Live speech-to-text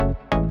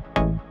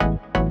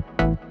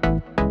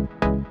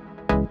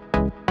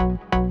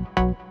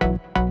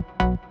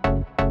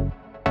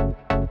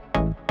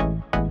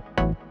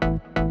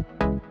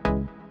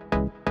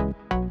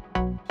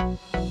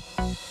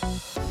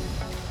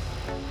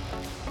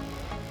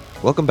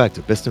Welcome back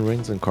to Piston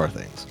Rings and Car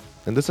Things.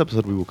 In this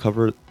episode, we will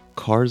cover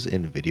cars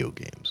in video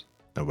games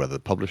and whether the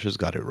publishers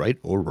got it right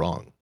or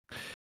wrong.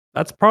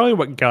 That's probably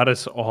what got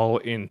us all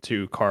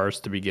into cars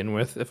to begin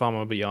with, if I'm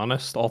gonna be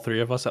honest. All three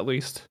of us, at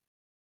least.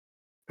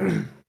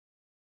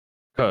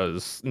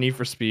 Because Need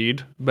for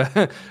Speed,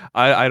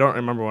 I don't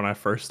remember when I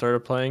first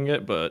started playing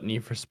it, but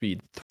Need for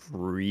Speed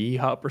 3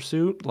 Hot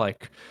Pursuit,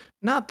 like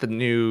not the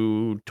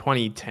new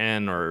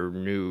 2010 or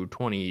new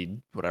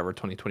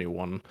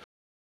 2021,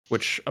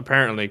 which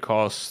apparently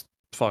costs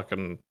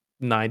fucking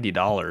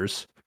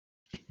 $90.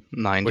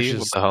 90? Which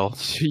What is the hell?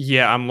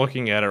 yeah, I'm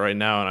looking at it right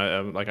now,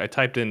 and I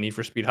typed in Need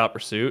for Speed Hot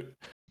Pursuit,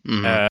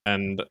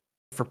 and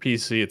for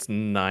PC it's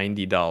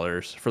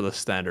 $90 for the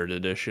standard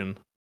edition.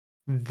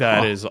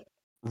 That is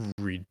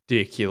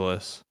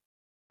ridiculous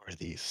For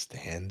the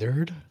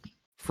standard?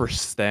 for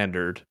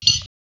standard.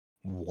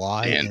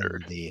 Why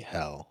Standard. in the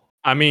hell?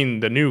 I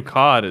mean, the new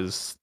COD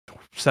is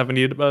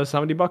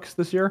 $70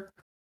 this year.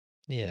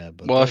 Yeah,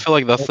 but Well, I feel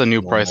like that's the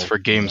new price normal for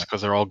games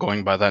because they're all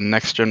going by that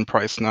next gen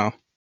price now.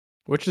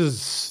 Which is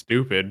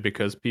stupid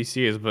because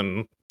PC has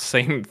been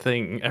same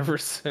thing ever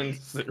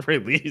since it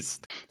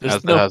released. There's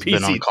As it no has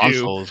been on PC2.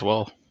 console as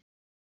well.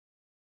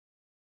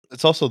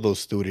 It's also those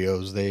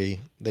studios.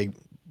 They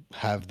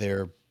have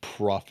their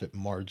profit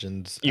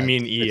margins. You at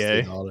mean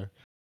EA? $60.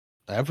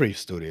 Every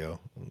studio,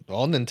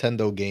 all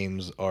Nintendo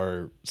games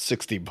are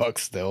 $60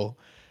 still.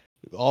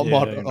 All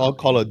all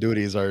Call of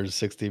Duties are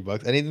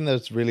 $60. Anything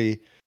that's really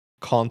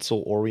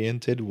console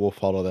oriented will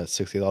follow that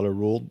 $60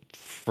 rule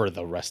for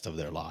the rest of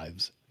their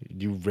lives.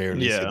 You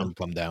rarely see them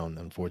come down,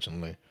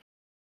 unfortunately.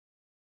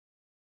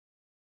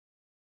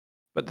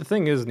 But the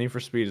thing is, Need for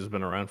Speed has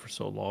been around for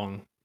so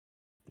long.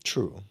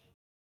 True.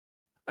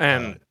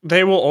 And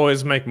they will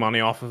always make money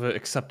off of it,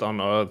 except on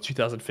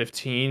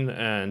 2015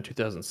 and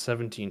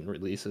 2017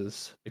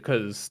 releases.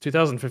 Because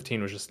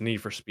 2015 was just Need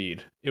for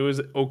Speed. It was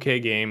an okay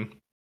game.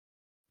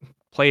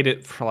 Played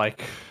it for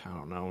like, I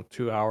don't know,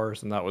 2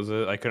 hours, and that was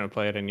it. I couldn't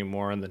play it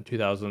anymore. And then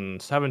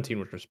 2017,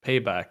 which was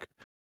Payback,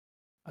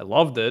 I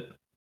loved it.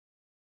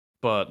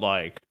 But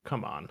like,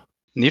 come on.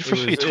 Need for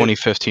Speed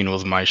 2015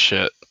 was my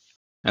shit.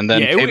 And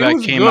then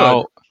Payback came good.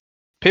 out.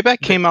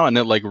 Payback came out and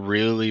it like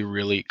really,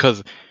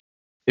 because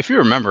if you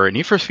remember,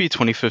 Need for Speed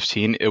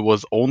 2015, it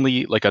was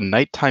only like a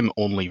nighttime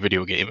only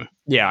video game.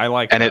 Yeah, I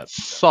like and that. it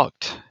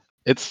sucked.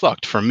 It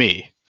sucked for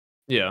me.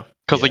 Yeah.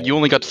 Because like you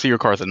only got to see your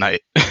cars at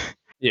night.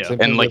 Yeah.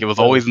 And like it was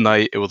always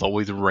night, it was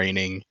always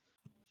raining.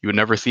 You would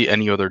never see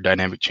any other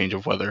dynamic change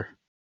of weather.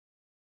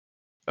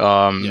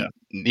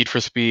 Need for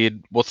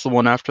Speed, what's the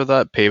one after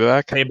that?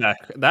 Payback? Payback.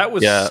 That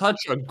was such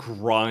a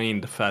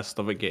grind fest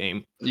of a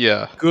game.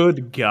 Yeah.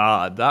 Good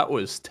God, that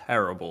was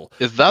terrible.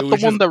 Is that the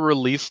one that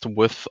released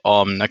with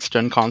next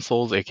gen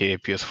consoles, aka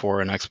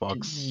PS4 and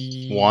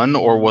Xbox One,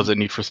 or was it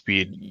Need for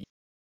Speed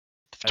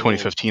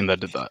 2015 that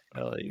did that?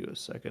 Tell you a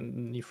second.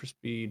 Need for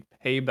Speed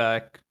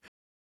Payback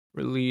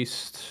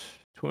released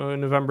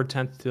November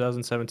 10th,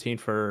 2017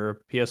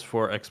 for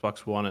PS4,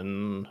 Xbox One,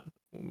 and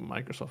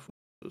Microsoft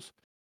Windows.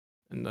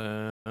 And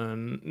then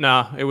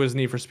it was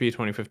Need for Speed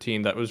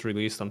 2015 that was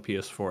released on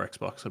PS4,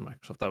 Xbox, and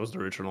Microsoft. That was the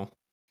original.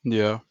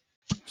 Yeah.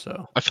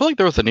 So I feel like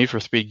there was a Need for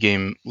Speed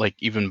game like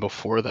even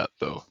before that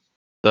though.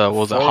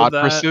 Was it Hot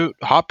Pursuit?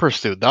 Hot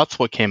Pursuit. That's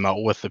what came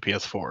out with the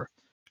PS4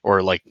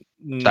 or like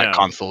that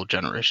console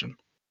generation.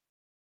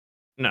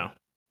 No.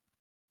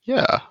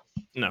 Yeah.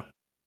 No.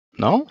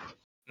 No?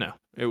 No.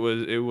 It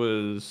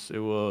was.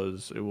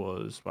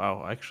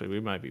 Wow. Actually, we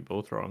might be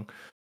both wrong.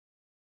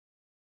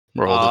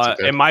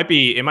 Okay. It might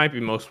be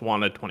Most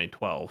Wanted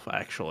 2012.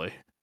 Actually,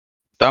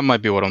 that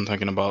might be what I'm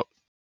thinking about.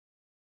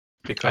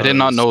 Because I did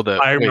not know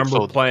that. I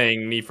remember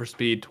playing Need for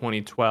Speed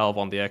 2012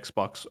 on the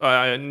Xbox.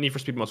 Need for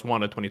Speed Most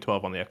Wanted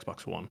 2012 on the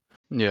Xbox One.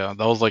 Yeah,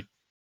 that was like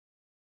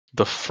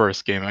the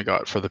first game I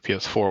got for the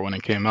PS4 when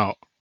it came out.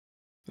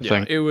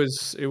 It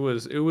was.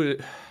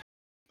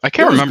 I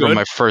can't remember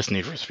my first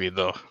Need for Speed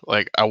though.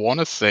 Like I want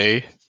to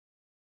say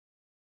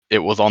it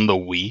was on the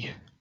Wii.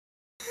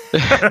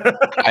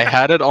 I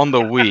had it on the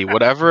Wii.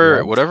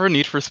 Whatever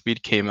Need for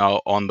Speed came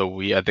out on the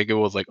Wii, I think it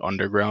was like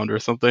Underground or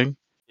something.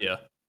 Yeah.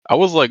 I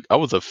was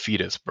a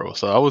fetus, bro.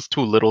 So I was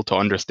too little to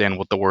understand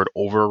what the word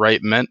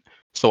overwrite meant.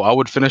 So I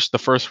would finish the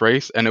first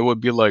race and it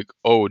would be like,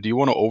 "Oh, do you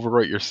want to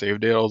overwrite your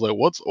save data?" I was like,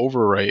 "What's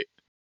overwrite?"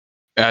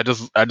 And I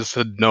just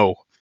said no.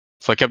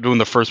 So I kept doing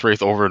the first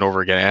race over and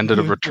over again. I ended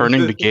up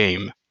returning the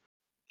game.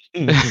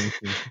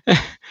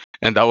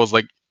 And that was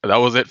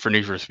it for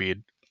Need for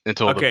Speed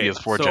until the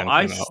PS4 gen came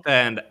out. So I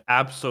stand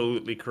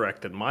absolutely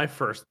corrected. My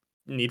first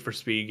Need for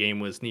Speed game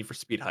was Need for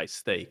Speed High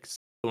Stakes.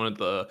 One of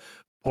the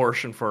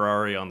Porsche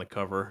Ferrari on the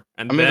cover.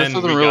 And then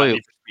we got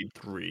Need for Speed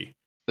 3.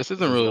 This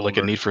isn't really like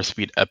a Need for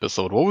Speed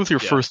episode. What was your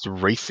first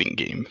racing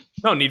game?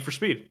 No, Need for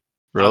Speed.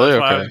 Really?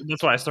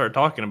 That's why I started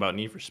talking about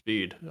Need for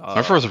Speed.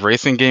 My first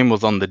racing game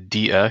was on the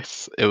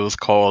DS. It was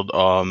called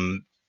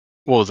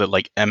what was it,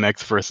 like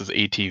MX versus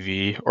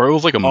ATV, or it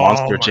was like a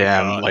Monster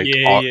Jam, like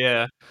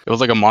it was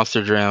like a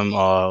Monster Jam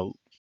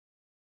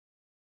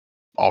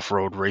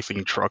off-road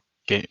racing truck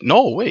game.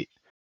 No, wait,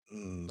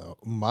 No,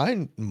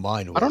 mine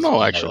I don't was know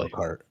Mario actually.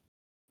 Kart.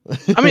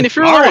 I mean, if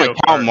you really want Mario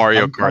to count Kart.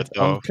 Mario Kart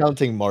I'm though.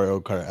 counting Mario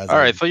Kart as All a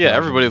right, so yeah, driving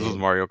everybody's was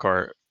game. Mario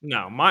Kart.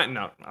 No.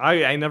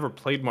 I never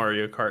played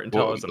Mario Kart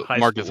until I Well, was in high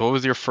Marcus, school. what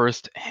was your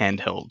first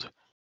handheld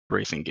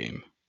racing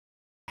game?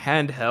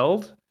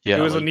 Handheld? It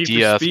Yeah, was a like Need for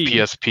DS, Speed.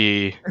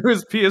 PSP. It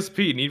was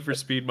PSP, Need for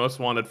Speed Most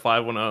Wanted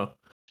 510.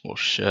 Well,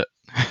 shit.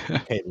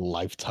 Okay,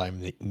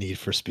 lifetime Need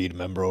for Speed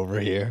member over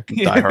here.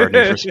 Die Hard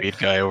Need for Speed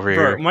guy over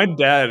Bro, here. my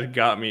dad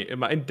got me.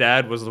 My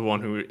dad was the one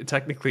who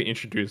technically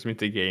introduced me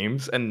to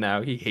games, and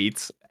now he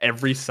hates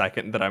every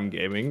second that I'm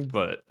gaming.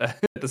 But at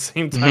the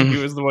same time, he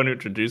was the one who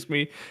introduced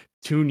me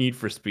to Need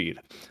for Speed.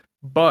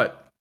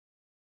 But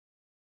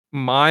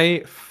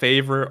my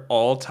favorite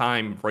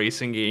all-time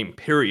racing game,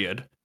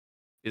 period,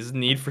 is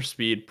Need for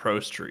Speed Pro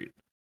Street.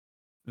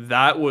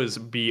 That was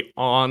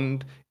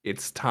beyond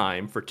its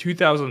time. For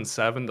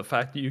 2007, the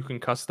fact that you can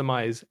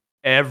customize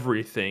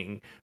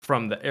everything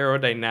from the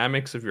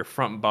aerodynamics of your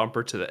front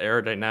bumper to the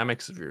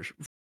aerodynamics of your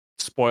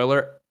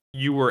spoiler,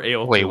 you were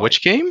able Wait, to like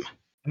which game?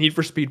 Need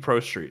for Speed Pro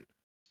Street.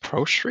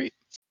 Pro Street?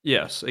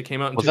 Yes, it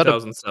came out in Was that a?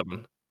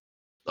 2007.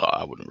 Oh,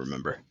 I wouldn't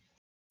remember.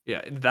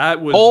 Yeah,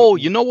 that was Oh,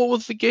 you know what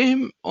was the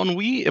game on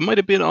Wii? It might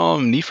have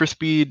been Need for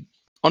Speed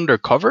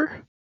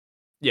Undercover.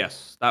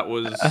 yes, that I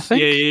was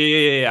think.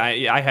 yeah.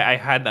 I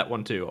had that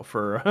one too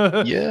for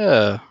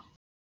Yeah.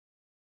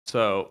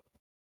 so,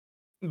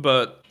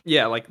 but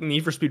yeah, like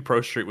Need for Speed Pro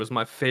Street was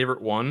my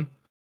favorite one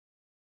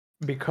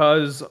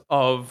because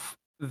of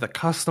the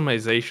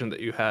customization that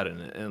you had in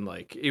it, and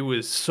like it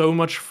was so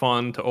much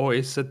fun to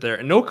always sit there,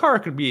 and no car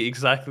could be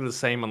exactly the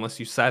same unless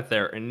you sat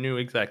there and knew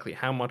exactly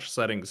how much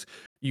settings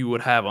you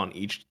would have on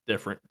each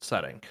different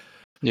setting.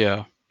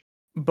 Yeah.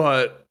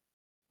 But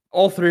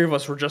all three of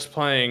us were just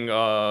playing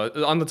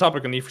on the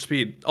topic of Need for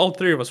Speed, all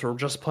three of us were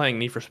just playing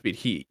Need for Speed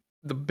Heat.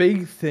 The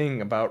big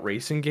thing about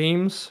racing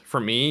games for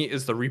me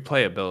is the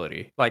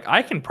replayability. Like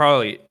I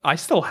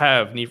still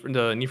have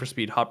the Need for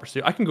Speed Hot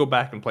Pursuit. I can go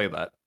back and play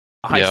that.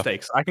 High Yeah.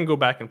 stakes. I can go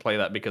back and play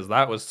that because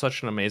that was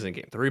such an amazing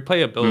game. The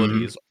replayability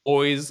Hmm. is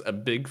always a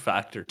big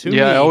factor to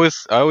Yeah. I me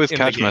always in the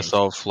catch games.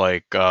 myself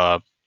like I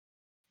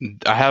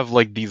have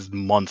like these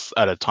months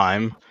at a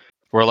time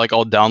where like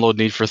I'll download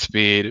Need for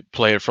Speed,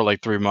 play it for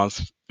like 3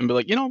 months, and be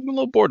like, I'm a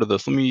little bored of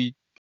this. Let me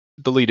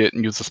delete it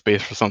and use the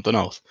space for something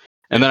else.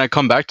 And Yeah. then I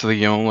come back to the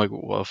game. I'm like,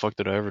 well, the fuck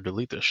did I ever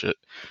delete this shit?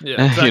 Yeah,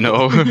 you exactly.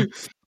 know,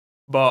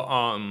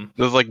 But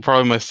this is like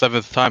probably my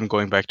seventh time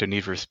going back to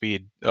Need for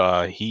Speed.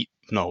 Heat.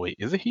 No, wait,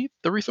 is it Heat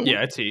the recent one?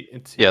 yeah, it's Heat.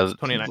 It's Heat. Yeah, It's it's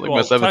 29. like my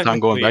Well, seventh time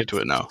going technically back to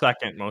it's it now.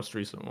 second most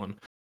recent one.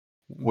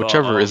 But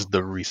Whichever is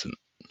the recent.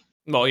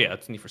 well, yeah,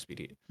 it's Need for Speed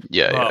Heat.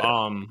 Yeah, But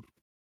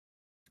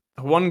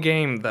yeah. one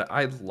game that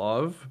I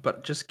love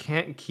but just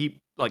can't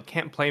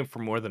play for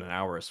more than an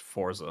hour is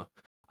Forza.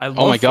 I Oh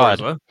my love god.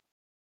 Forza.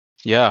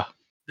 Yeah,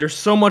 There's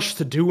so much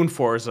to do in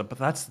Forza, but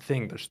that's the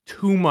thing. There's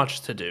too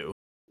much to do.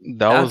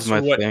 that was That's my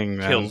what thing,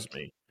 man. kills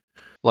me.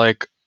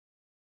 Like,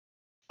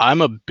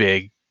 I'm a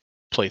big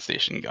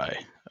PlayStation guy.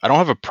 I don't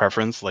have a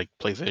preference like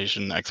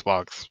PlayStation,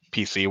 Xbox,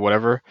 PC,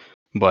 whatever,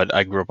 but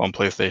I grew up on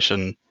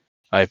PlayStation.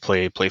 I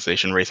play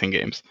PlayStation racing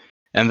games.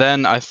 And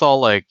then I saw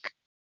like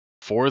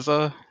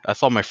Forza. I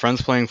saw my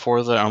friends playing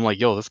Forza, and I'm like,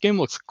 yo, this game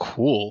looks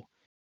cool.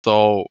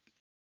 So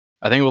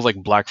I think it was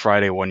like Black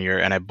Friday one year,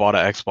 and I bought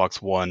an Xbox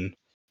One,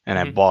 and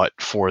I Mhm. bought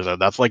Forza.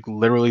 That's like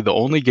literally the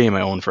only game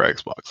I own for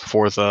Xbox.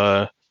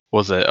 Forza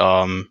was it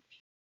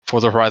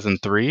Forza Horizon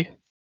 3,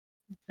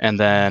 and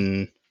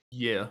then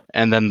Yeah,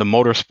 the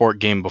Motorsport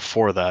game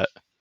before that,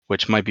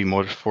 which might be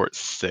Motorsport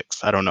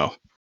 6. I don't know,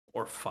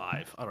 or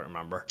 5. I don't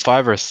remember.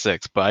 5 or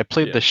 6. But I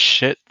played Yeah. the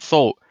shit.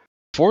 So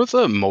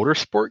Forza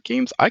Motorsport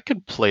games, I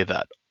could play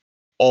that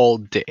all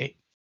day.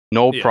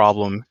 No Yeah.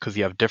 problem, because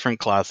you have different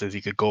classes.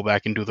 You could go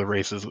back and do the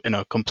races in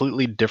a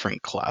completely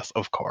different class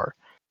of car.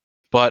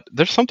 But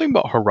there's something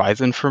about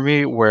Horizon for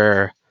me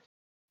where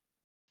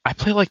I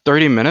play like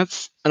 30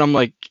 minutes and I'm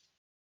like,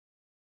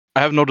 I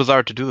have no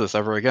desire to do this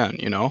ever again,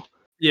 you know?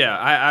 Yeah,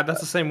 I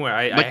that's the same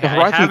way. Like the I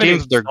Horizon have it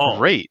games, they're installed.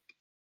 great.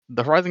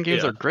 The Horizon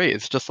games Yeah. are great.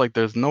 It's just like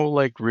there's no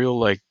like real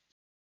like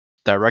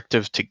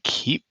directive to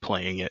keep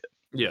playing it,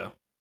 Yeah.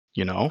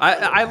 you know?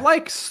 I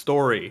like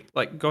story.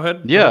 Like go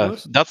ahead, Yeah,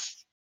 Lewis.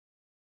 that's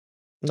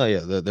No,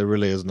 yeah, there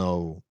really is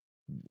no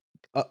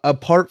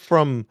apart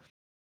from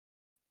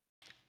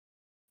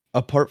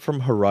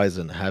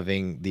Horizon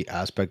having the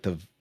aspect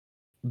of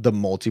the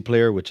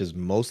multiplayer, which is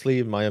mostly,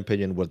 in my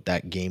opinion, what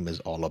that game is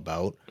all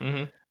about.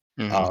 Mhm.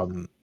 mhm.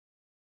 Um,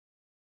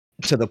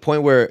 to the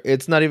point where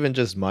it's not even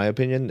just my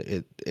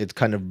opinion, it's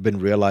kind of been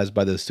realized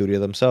by the studio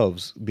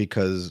themselves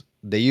because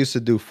they used to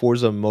do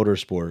Forza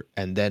Motorsport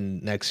and then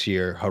next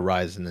year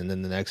Horizon and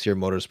then the next year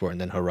Motorsport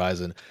and then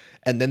Horizon.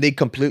 And then they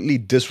completely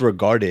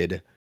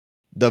disregarded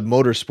the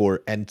Motorsport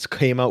and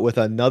came out with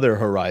another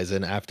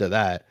Horizon after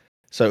that.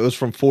 So it was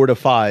from 4 to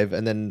 5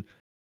 and then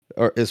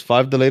or is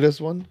 5 the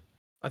latest one?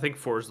 I think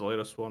 4 is the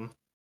latest one.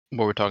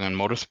 what we're talking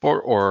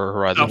Motorsport or No,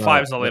 Horizon. 5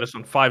 No, is the no, latest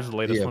one. 5 is the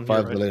latest yeah, one. You're 5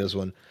 is right. the latest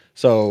one.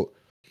 So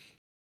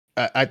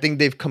I think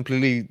they've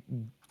completely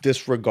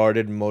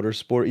disregarded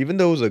Motorsport, even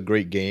though it was a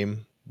great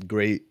game.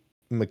 great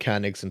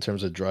mechanics in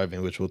terms of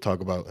driving, which we'll talk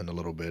about in a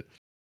little bit.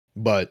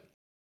 But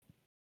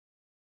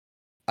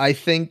I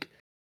think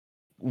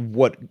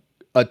what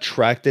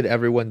attracted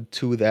everyone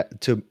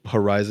to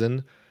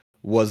Horizon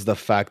was the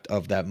fact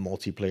of that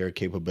multiplayer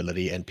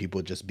capability and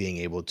people just being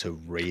able to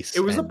It race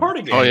was a and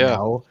party Oh game. hang yeah.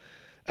 out.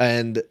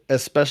 And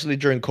especially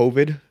during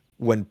COVID,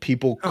 when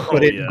people Oh,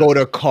 couldn't yeah. go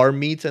to car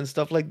meets and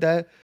stuff like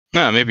that,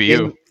 Nah, maybe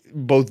you.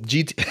 both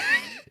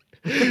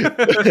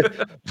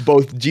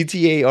both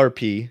GTA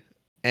RP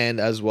and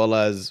as well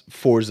as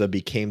Forza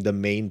became the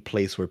main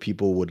place where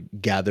people would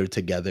gather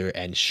together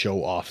and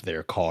show off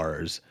their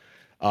cars.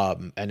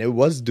 And it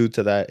was due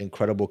to that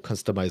incredible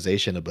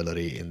customization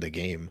ability in the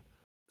game.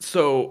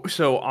 So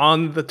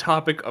on the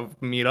topic of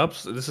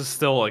meetups, this is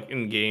still like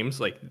in games.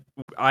 Like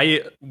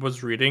I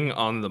was reading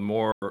on the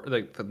more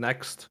like the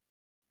next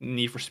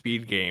Need for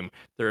Speed game,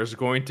 there's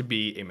going to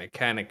be a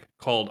mechanic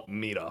called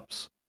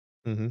meetups,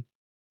 Hmm.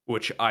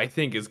 which I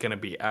think is going to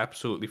be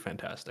absolutely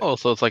fantastic. Oh,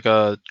 so it's like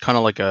a kind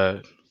of like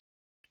a,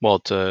 well,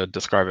 to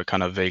describe it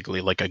kind of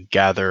vaguely, like a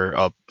gather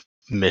up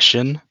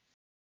mission,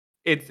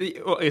 It's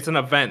an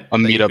event a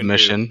that you meetup can do.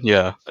 mission.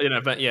 Yeah. An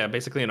event, yeah,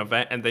 basically an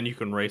event, and then you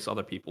can race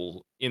other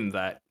people in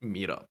that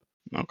meetup.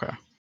 Okay. I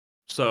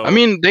So,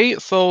 mean,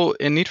 so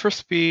in Need for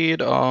Speed,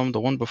 the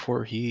one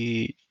before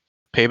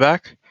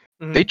Payback,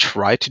 they mhm,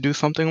 tried to do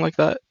something like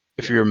that,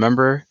 if you yeah,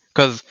 remember,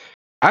 because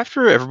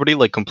after everybody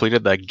like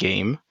completed that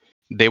game,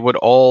 they would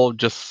all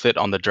just sit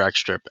on the drag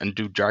strip and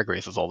do drag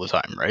races all the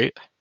time, right?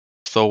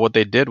 So what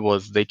they did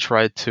was they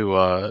tried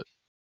to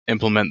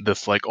implement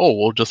this like, oh,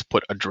 we'll just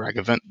put a drag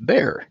event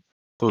there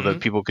so that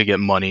mhm, people could get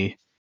money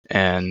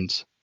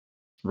and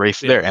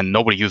race yeah, there, and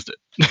nobody used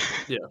it.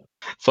 yeah.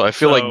 So I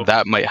feel like So,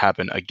 that might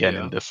happen again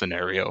in yeah. this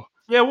scenario.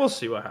 Yeah, we'll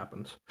see what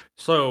happens.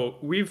 So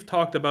we've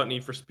talked about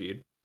Need for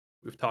Speed.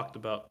 We've talked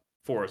about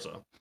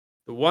Forza.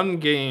 The one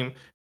game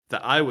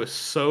that I was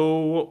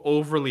so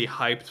overly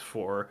hyped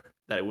for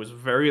that it was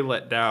very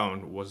let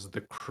down was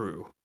The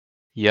Crew.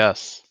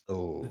 Yes.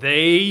 Oh,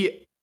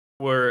 They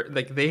were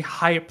like they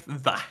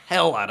hyped the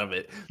hell out of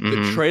it. The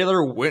Hmm.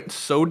 trailer went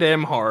so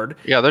damn hard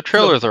Yeah, the to the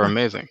trailers are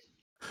amazing.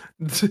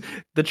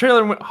 the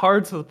trailer went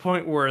hard to the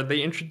point where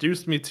they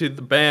introduced me to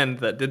the band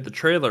that did the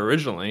trailer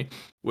originally,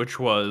 which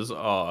was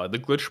the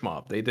Glitch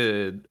Mob.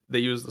 They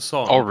used the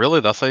Oh, song. really?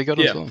 That's how you got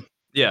Yeah. into them?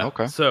 Yeah.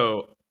 Okay.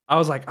 So I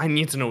was like, I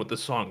need to know what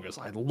this song is.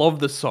 I love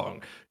this song.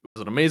 It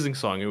was an amazing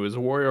song. It was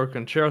Warrior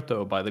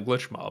Concerto by the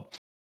Glitch Mob.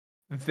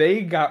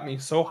 They got me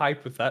so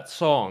hyped with that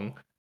song.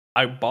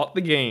 I bought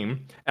the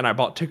game and I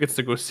bought tickets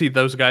to go see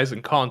those guys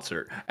in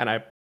concert. And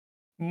I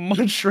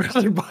much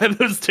rather buy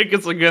those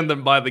tickets again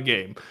than buy the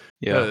game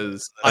Yeah.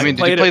 because I I mean, did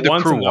you played it play the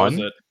once Crew and that was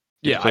one? it.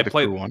 Did you Yeah, play the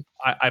Crew one?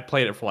 I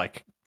played it for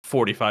like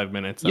 45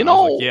 minutes You and I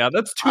was like, know, yeah,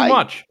 that's too I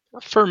much.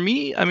 for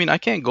me, I mean, I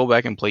can't go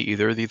back and play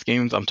either of these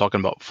games. I'm talking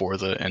about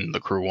Forza and the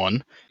Crew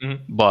one, Mhm.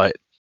 but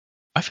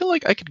I feel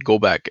like I could go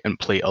back and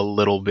play a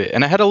little bit,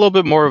 and I had a little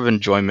bit more of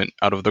enjoyment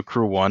out of the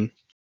Crew one,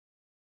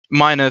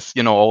 minus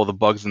all the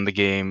bugs in the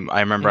game. I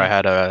remember I Mhm.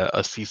 had a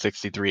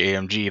C63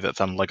 AMG that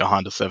sounded like a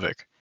Honda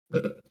Civic.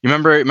 You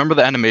remember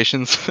the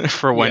animations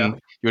for when Yeah,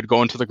 you would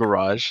go into the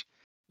garage,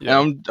 and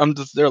yeah, I'm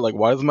just there like,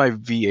 why does my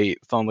V8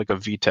 sound like a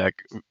VTEC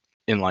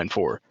inline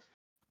four?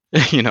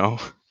 you know.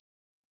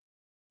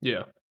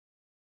 yeah.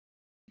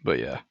 But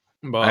yeah,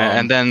 and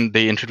Um, then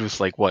they introduced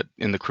like what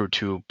in the Crew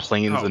 2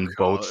 planes oh and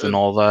boats and god,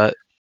 all that.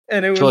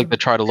 and I feel like they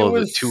tried a little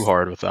bit too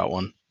hard with that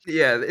one.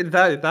 yeah,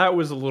 that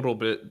was a little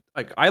bit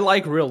like I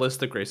like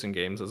realistic racing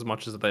games as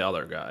much as the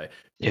other guy,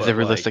 Is it but like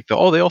realistic though?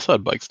 Oh, they also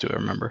had bikes too. I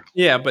remember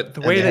yeah, but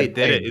the and way they they had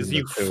did it planes is in the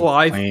you too.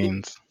 fly.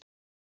 planes.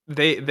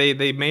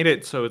 They made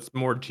it so it's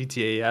more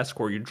GTA-esque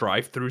where you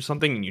drive through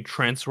something and you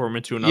transform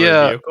into another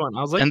Yeah, vehicle, and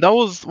I was like, and that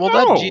was that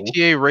no,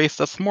 GTA race.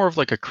 That's more of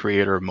like a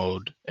creator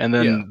mode, and yeah,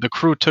 then the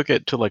Crew took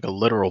it to like a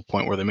literal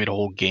point where they made a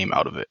whole game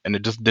out of it, and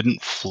it just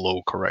didn't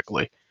flow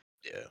correctly,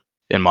 Yeah.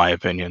 in my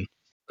opinion.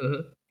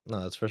 Mhm. No,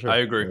 that's for I sure.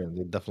 agree.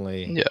 They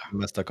definitely Yeah,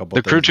 messed a couple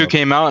the Crew things 2 up.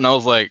 came out, and I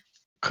was like,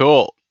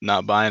 cool,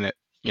 not buying it.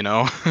 You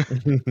know,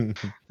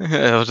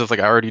 I was just like,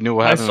 I already knew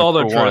what I happened with saw the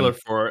Crew 1. trailer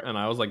for it, and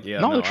I was like,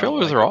 yeah, No, the no, I don't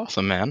trailers like are it.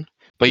 awesome, man.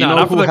 But you No,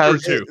 know not for who the Crew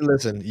has Hey, 2.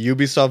 listen,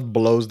 Ubisoft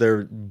blows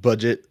their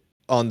budget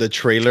on the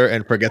trailer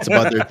and forgets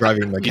about their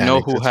driving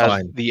mechanics. It's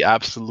fine. the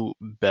absolute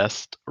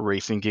best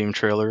racing game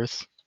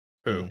trailers?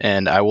 Who? Mm.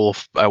 And I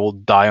will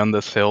die on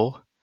this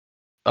hill.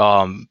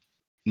 Um,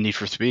 Need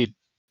for Speed.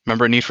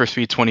 Remember Need for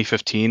Speed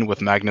 2015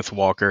 with Magnus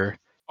Walker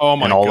Oh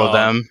and my all of god.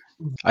 them?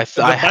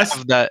 The I best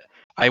have that.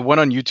 I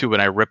went on YouTube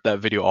and I ripped that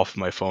video off of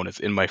my phone. It's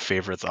in my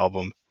favorites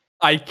album.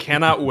 I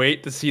cannot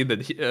wait to see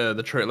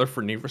the trailer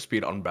for Need for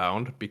Speed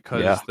Unbound Yeah,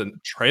 because the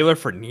trailer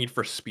for Need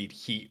for Speed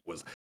Heat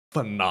was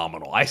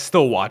phenomenal. I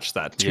still watch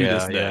that to this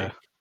yeah, day. yeah.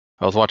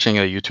 I was watching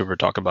a YouTuber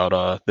talk about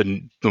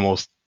the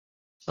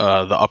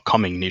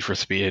upcoming Need for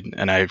Speed,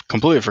 and I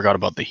completely forgot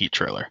about the Heat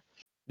trailer.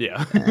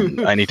 Yeah.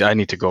 And I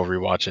need to go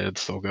rewatch it.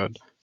 It's so good.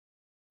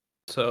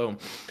 So,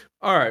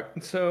 all right.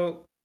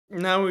 So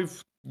now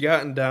we've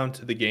gotten down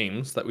to the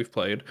games that we've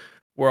played.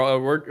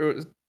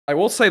 I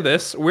will say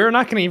this: we're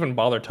not going to even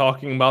bother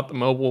talking about the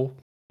mobile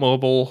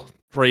mobile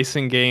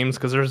racing games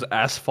because there's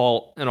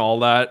Asphalt and all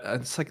that.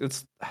 It's like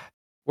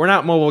we're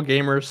not mobile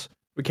gamers.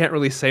 We can't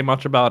really say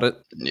much about it,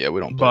 Yeah, we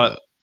don't play but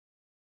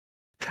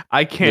that.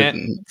 I can't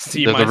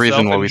see There's a myself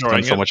reason why we spend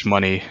enjoying so it. much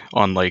money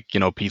on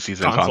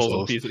PCs and Consoles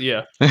and consoles. PCs,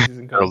 yeah, PCs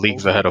and Or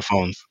leagues consoles. ahead of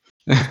phones.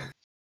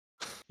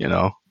 You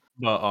know.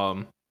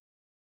 But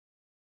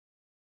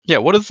Yeah,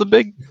 what is the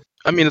big?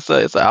 I mean, it's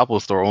an Apple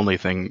Store only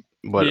thing.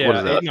 What is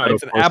yeah, that? no, Assetto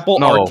it's an Corsa? Apple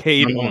No,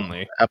 Arcade no, no.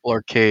 only. Apple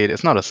Arcade.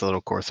 It's not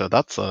Assetto Corsa. It's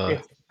That's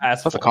a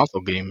Asphalt.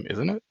 console game,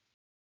 isn't it?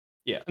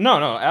 Yeah, no,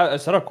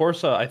 Assetto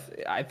Corsa.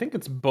 I think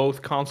it's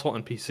both console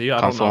and PC.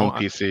 I don't Console know.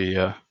 and PC.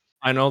 Yeah.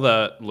 I know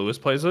that Lewis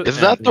plays it, Is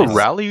and that the he's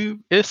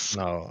rally-ish?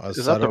 No,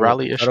 Is that the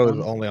rally-ish Assetto is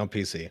one? only on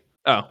PC.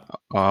 oh,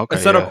 Oh, okay,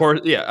 Assetto yeah.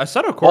 Corsa. Yeah,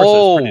 Assetto Corsa is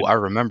Oh, pretty. I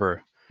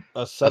remember.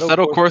 Assetto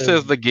Assetto Corsa Corsa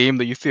is the game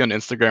that you see on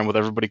Instagram with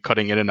everybody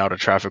cutting in and out of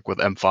traffic with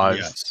M5s.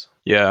 yes.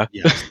 Yeah,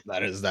 Yes,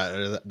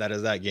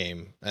 that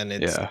game, and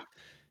yeah.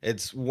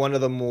 it's one of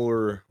the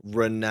more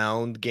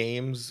renowned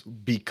games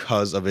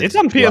because of It's its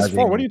on PS4.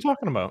 What are driving. you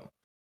talking about?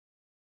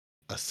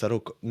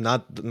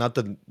 Not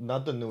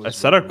the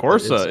newest Assetto version, but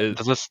Corsa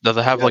is. Does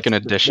it have yes, like an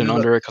edition there's a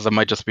under it? Because it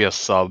might just be a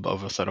sub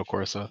of Assetto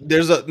Corsa.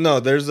 there's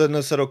an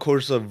Assetto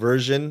Corsa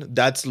version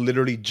that's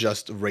literally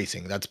just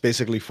racing. That's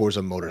basically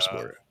Forza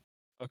Motorsport.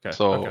 Okay.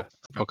 So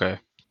okay,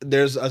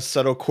 There's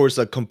Assetto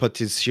Corsa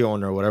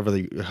Competition or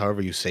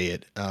however you say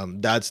it.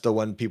 That's the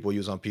one people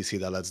use on PC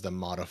that lets them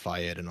modify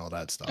it and all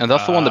that and stuff.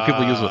 that's the one that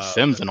people use with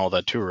Sims Okay. and all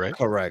that too, right?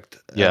 Correct.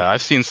 And Yeah,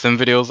 I've seen Sim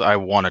videos. I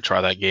want to try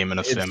that game in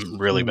a it's Sim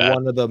really bad.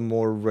 one of the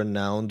more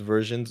renowned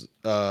versions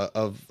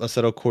of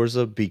Assetto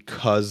Corsa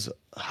because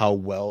how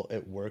well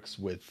it works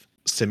with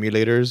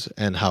simulators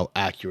and how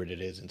accurate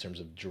it is in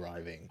terms of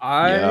driving.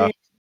 Yeah,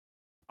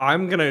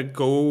 I'm gonna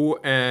go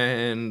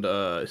and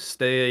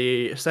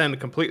stand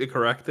completely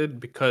corrected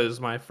because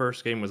my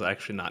first game was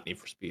actually not Need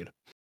for Speed.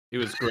 It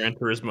was Gran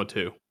Turismo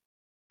 2.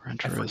 Gran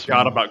I forgot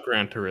Turismo, about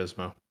Gran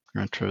Turismo.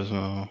 Gran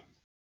Turismo.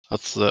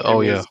 That's the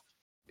It yeah, was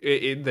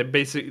they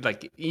basically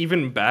like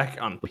even back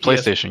on the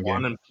PlayStation PS1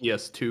 game. and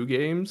PS2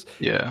 games,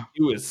 Yeah.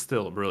 it was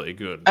still really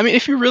good. I mean,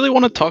 if you really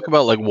want to talk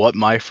about like what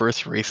my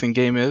first racing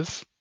game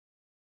is,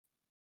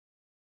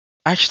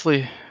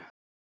 actually,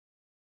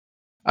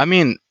 I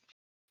mean,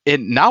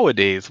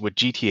 nowadays with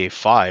GTA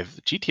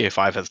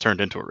 5 has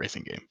turned into a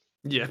racing game.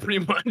 Yeah, pretty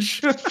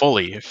much.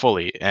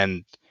 Fully.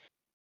 And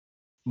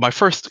my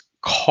first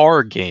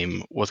car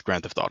game was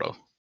Grand Theft Auto,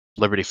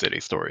 Liberty City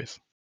Stories.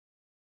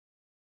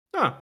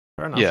 Huh,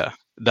 fair enough. Yeah,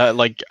 that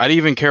like I didn't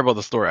even care about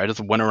the story. I just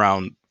went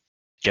around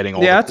getting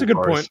all Yeah, the that's cool a good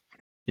cars. point.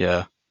 Yeah,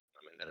 I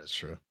mean, that is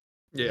true.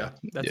 Yeah,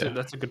 yeah.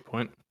 that's a good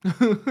point.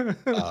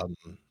 All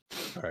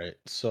right.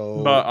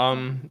 So But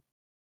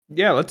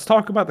yeah, let's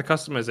talk about the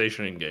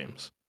customization in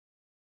games.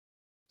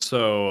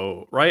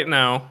 So right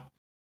now,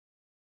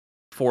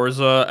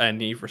 Forza and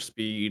Need for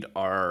Speed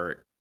are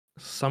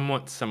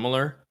somewhat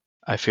similar.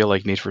 I feel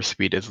like Need for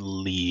Speed is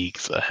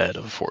leagues ahead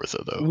of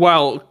Forza though.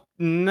 Well,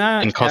 In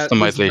not at this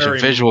customization,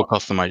 very visual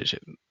customization.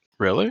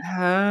 Really?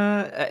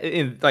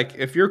 like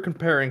if you're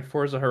comparing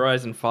Forza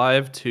Horizon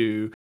 5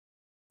 to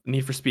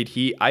Need for Speed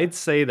Heat, I'd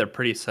say they're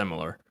pretty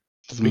similar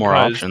There's more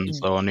because options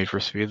though on Need for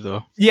Speed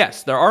though.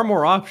 yes, there are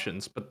more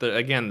options, but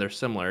again, they're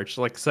similar. It's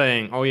like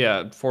saying, "Oh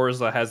yeah,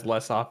 Forza has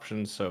less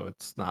options, so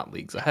it's not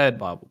leagues ahead."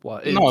 Blah blah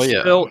blah. No,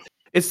 yeah.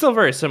 It's still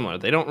very similar.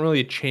 They don't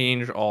really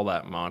change all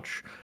that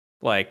much.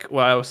 Like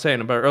what I was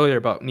saying about earlier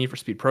about Need for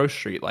Speed Pro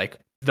Street, like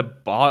the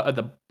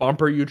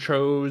bumper you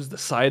chose, the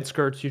side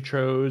skirts you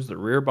chose, the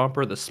rear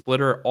bumper, the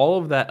splitter, all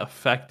of that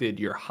affected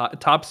your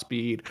top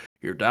speed,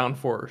 your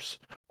downforce,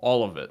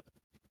 all of it.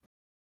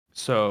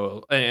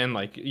 So and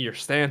like your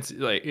stance,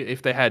 like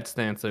if they had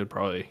stance, they would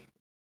probably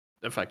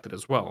affect it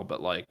as well.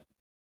 But like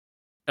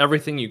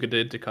everything you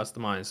did to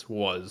customize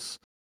was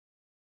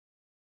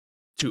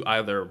to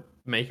either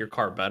make your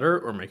car better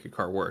or make your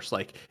car worse.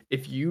 Like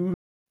if you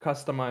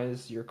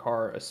customize your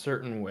car a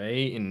certain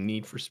way in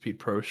Need for Speed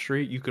Pro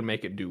Street, you can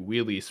make it do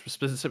wheelies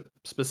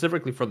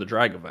specifically for the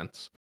drag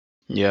events.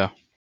 Yeah.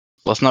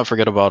 Let's not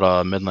forget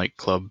about Midnight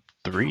Club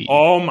 3.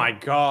 Oh my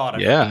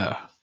god! Yeah.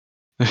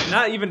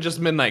 Not even just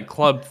Midnight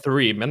Club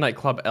 3, Midnight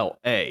Club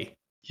LA.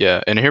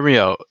 Yeah, and hear me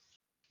out.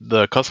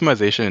 The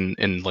customization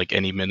in like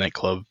any Midnight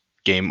Club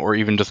game or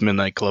even just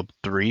Midnight Club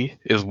 3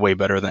 is way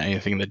better than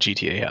anything that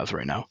GTA has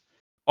right now.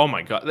 Oh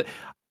my god.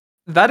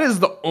 That is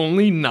the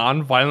only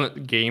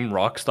non-violent game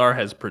Rockstar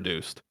has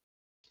produced.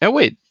 And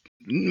wait,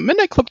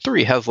 Midnight Club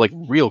 3 has like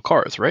real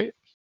cars, right?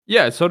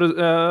 Yeah, so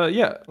does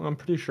yeah, I'm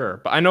pretty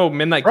sure. But I know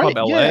Midnight Right?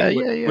 Club LA,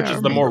 Yeah, which I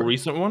is the more remember.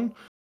 recent one.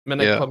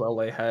 Midnight Yeah. Club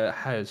LA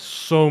has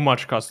so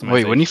much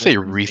Wait, when you customization. say It's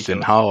recent,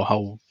 ridiculous.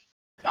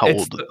 how old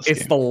is this It's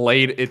game? the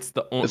late It's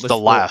the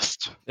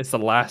last. it's the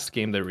last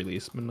game they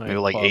released. Maybe Midnight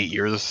like Club. 8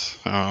 years.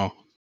 I don't know. I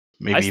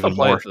Maybe still even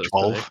play more. it to this day.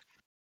 12.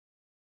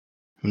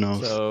 Who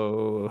knows?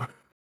 So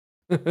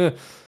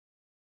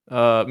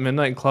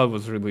Midnight Club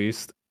was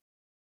released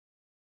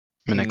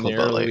Midnight Club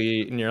that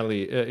late.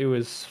 nearly it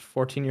was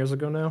 14 years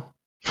ago now.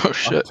 Oh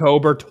shit.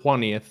 October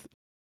 20th,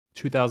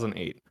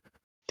 2008.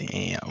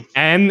 Damn.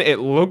 And it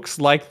looks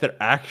like they're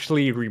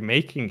actually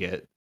remaking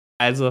it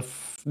as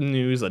of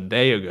news a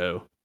day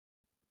ago.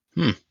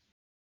 I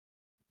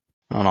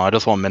don't know. I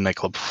just want Midnight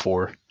Club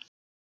 4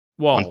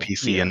 on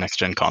PC and next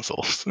gen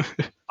consoles.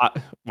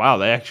 Wow,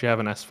 they actually have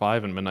an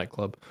S5 in Midnight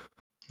Club.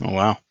 Oh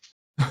wow.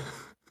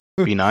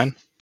 B9.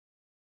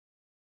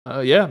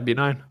 Yeah,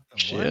 B9.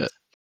 Shit.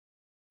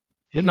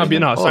 Not Midnight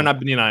B9. Sorry, Club. not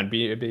B9.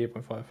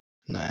 B8.5.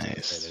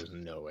 Nice. There's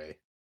no way.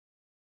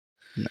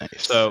 Nice.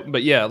 So,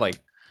 but yeah, like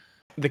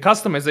the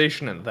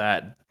customization in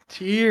that.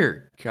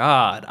 Dear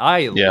God, I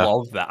Yeah.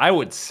 love that. I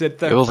would sit It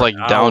there was for like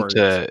down hours.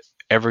 to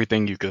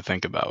everything you could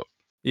think about.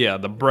 Yeah,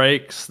 the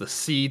brakes, the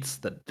seats,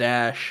 the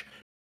dash,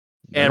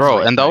 Bro,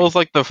 and that everything. was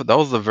like that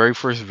was the very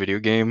first video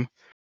game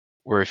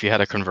where if you had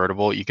a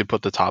convertible, you could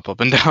put the top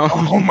up and down.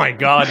 Oh my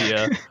God,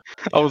 yeah.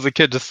 I was a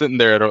kid just sitting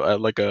there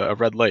at like a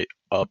red light,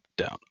 up,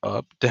 down,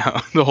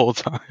 the whole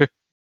time.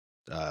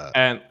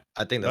 And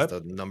I think that's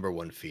what? the number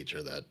one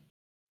feature that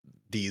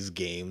these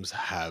games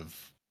have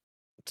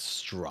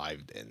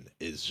strived in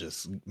is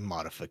just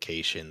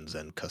modifications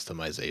and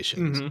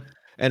customizations. Mhm.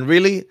 And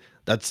really,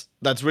 that's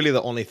really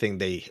the only thing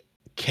they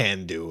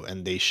can do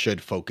and they should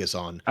focus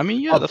on, I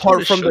mean, yeah, that's what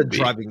apart it from the should be.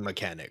 driving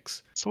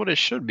mechanics. That's what it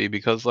should be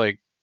because like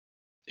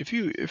if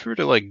you were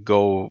to like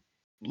go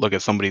look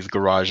at somebody's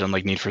garage on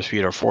like Need for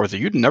Speed or Forza,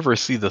 you'd never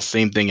see the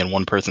same thing in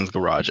one person's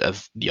garage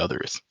as the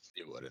others.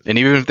 You wouldn't. And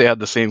even if they had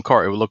the same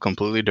car, it would look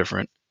completely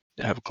different.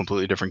 Have a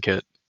completely different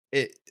kit.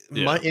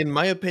 Yeah. In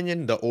my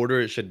opinion, the order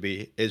it should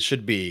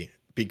be,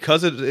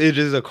 because it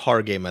is a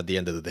car game at the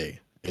end of the day.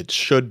 It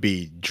should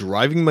be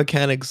driving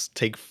mechanics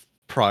take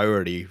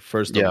priority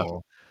first of Yeah.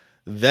 all,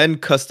 then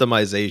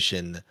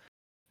customization,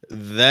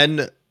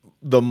 then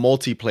the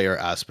multiplayer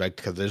aspect,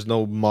 because there's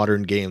no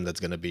modern game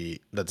that's not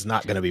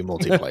gonna be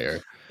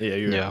multiplayer, Yeah,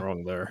 you ain't Yeah.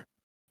 wrong there.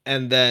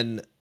 and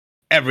then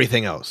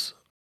everything else.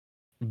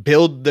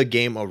 Build the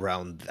game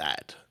around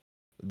that.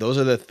 Those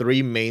are the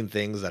three main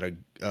things that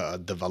a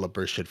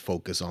developer should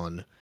focus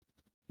on,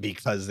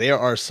 because there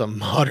are some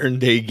modern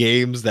day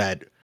games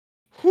that,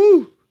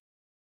 whew,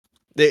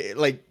 they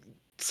like,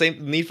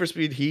 same Need for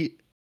Speed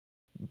Heat.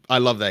 I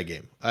love that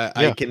game. I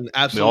Yeah. can We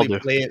all absolutely do.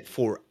 play it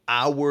for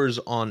hours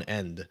on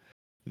end.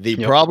 The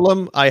Yep.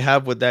 problem I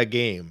have with that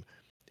game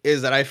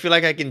is that I feel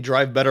like I can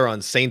drive better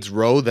on Saints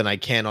Row than I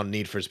can on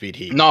Need for Speed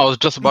Heat. No, I was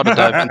just about to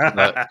dive into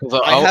that because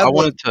I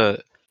wanted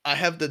to. I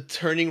have the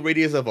turning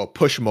radius of a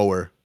push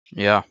mower.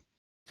 Yeah.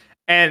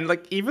 And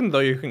like even though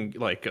you can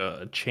like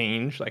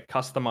change, like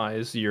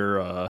customize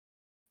your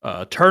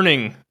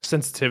turning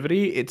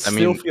sensitivity, it I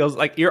still mean, feels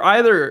like you're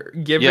either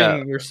yeah.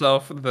 giving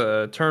yourself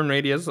the turn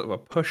radius of a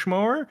push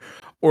mower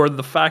or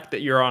the fact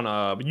that you're on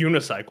a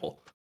unicycle.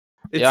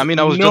 It's Yeah, I mean,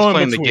 I was no just in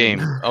playing the between.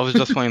 game. I was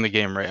just playing the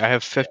game, right? I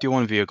have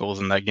 51 vehicles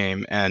in that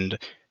game, and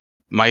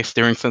my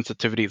steering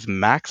sensitivity is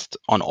maxed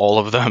on all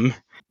of them,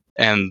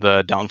 and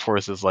the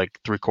downforce is like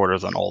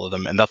 3/4 on all of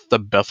them, and that's the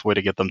best way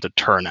to get them to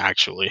turn,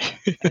 actually.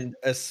 And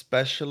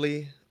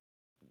especially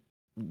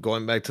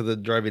going back to the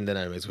driving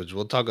dynamics, which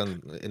we'll talk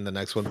on in the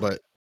next one,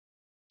 but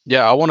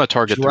Yeah, I want to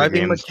target 3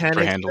 driving games for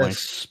mechanics, handling.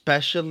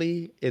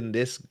 especially in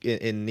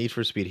Need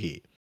for Speed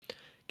Heat.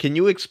 Can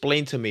you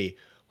explain to me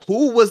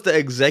who was the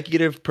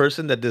executive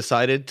person that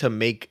decided to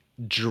make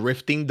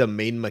drifting the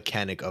main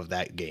mechanic of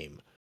that game?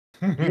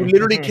 You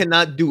literally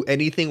cannot do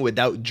anything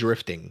without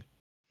drifting.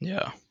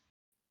 Yeah.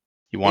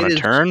 You It want to is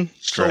turn?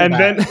 so Drift. And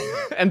bad. then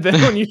and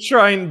then when you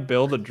try and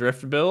build a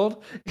drift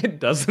build, it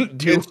doesn't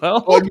do It's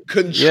well. Yeah,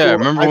 uncontrollable.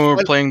 remember when we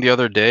were playing the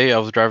other day? I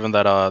was driving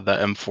that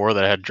M4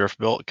 that had drift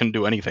built. Couldn't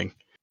do anything.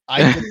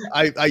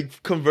 I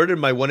converted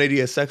my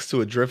 180SX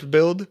to a drift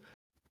build.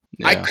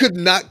 I Yeah. could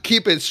not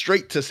keep it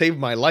straight to save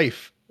my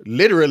life.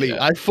 Literally,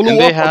 Yeah. I And flew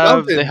off a they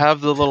mountain.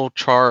 have the little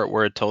chart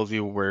where it tells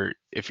you where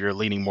if you're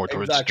leaning more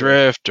towards Exactly.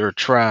 drift or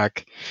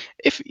track.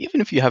 If even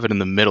if you have it in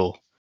the middle,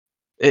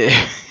 it,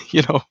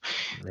 you know,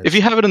 if you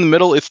It's have it in the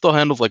middle, it still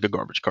handles like a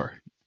garbage car.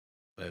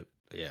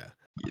 yeah.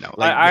 You know.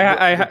 Like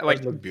the cars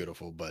Like look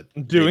beautiful, but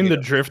they doing need the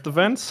a drift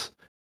events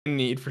in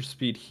Need for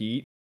Speed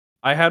Heat.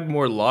 I had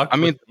more luck I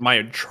mean, with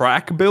my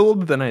track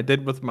build than I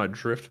did with my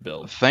drift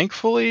build.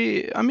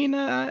 thankfully, I mean,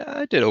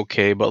 I did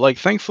okay, but like,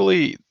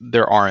 thankfully,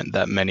 there aren't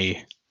that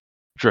many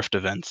drift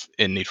events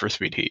in Need for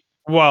Speed Heat.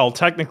 Well,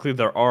 technically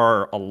there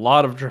are a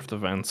lot of drift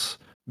events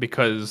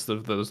because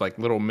of those like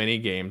little mini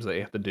games that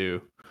you have to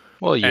do.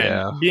 Well, And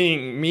yeah,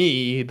 being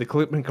me, the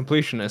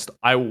completionist,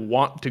 I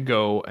want to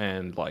go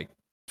and like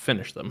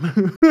finish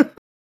them.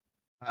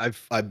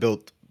 I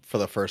built for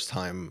the first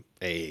time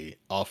a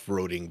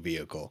off-roading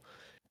vehicle.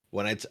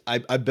 When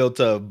I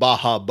built a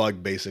Baja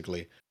Bug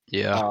basically.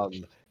 yeah,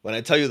 When I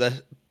tell you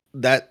that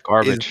that is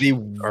garbage, the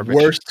garbage,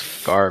 worst.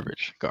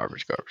 garbage,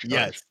 garbage, garbage, garbage.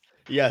 Yes,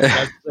 yes,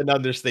 that's an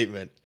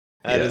understatement.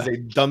 That is Yeah. a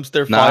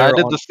dumpster Nah, I fire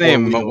did on the four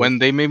same wheels. when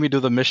they made me do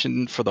the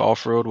mission for the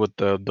off road with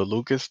the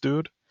Lucas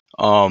dude.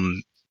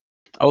 Um,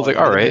 I was Oh like,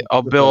 yeah, all with right,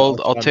 with the I'll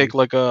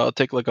autonomy.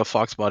 take like a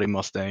Fox Body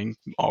Mustang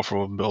off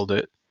road, build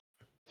it,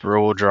 rear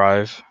wheel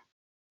drive,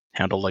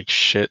 handle like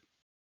shit.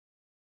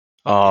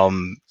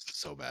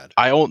 So bad.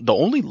 The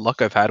only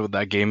luck I've had with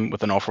that game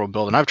with an off-road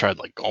build, and I've tried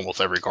like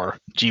almost every car,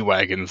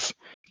 G-wagons,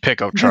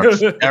 pickup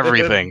trucks,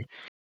 everything.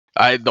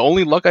 The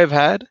only luck I've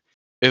had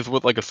is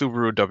with like a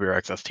Subaru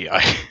WRX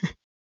STI,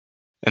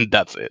 and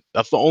that's it.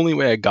 That's the only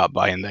way I got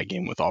by in that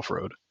game with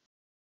off-road.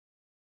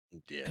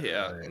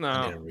 Yeah, I need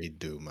no. to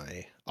redo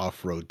my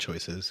off-road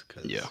choices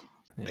because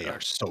they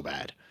are so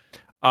bad.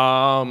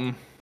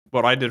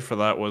 What I did for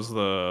that was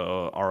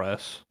the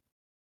RS.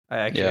 I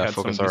actually had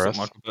some Focus decent RS.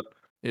 luck with it.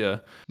 Yeah.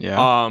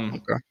 Yeah.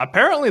 Okay.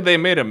 Apparently they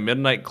made a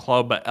Midnight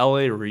Club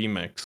LA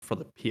remix for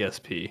the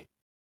PSP.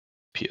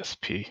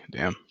 PSP.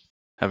 Damn.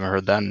 Haven't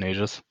heard that in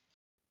ages.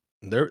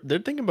 They're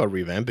thinking about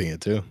revamping it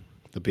too.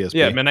 The PSP.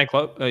 Yeah, Midnight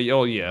Club.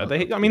 Oh yeah.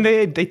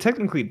 They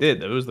technically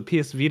did. It was the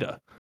PS Vita.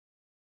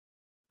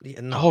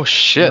 Yeah, no, Oh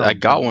shit! I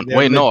got one.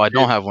 Wait, no, I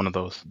don't have one of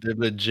those. They're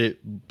legit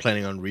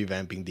planning on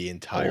revamping the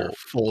entire Oh.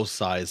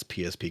 full-size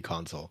PSP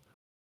console.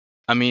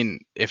 I mean,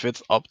 if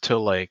it's up to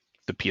like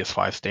the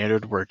PS5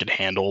 standard where it can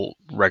handle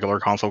regular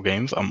console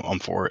games, I'm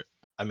for it.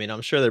 I mean,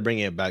 I'm sure they're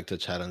bringing it back to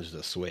challenge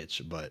the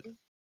Switch, but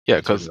Yeah,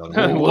 that's really because all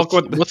I'm Look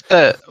what what's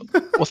that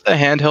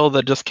handheld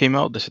that just came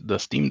out? The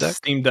Steam Deck.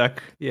 Steam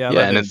Deck. Yeah, Yeah,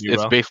 that and didn't do it's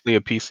well. basically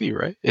a PC,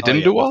 right? It Oh didn't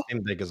yeah, do the well.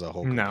 Steam Deck is a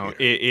whole No,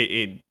 computer.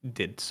 it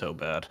did so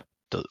bad.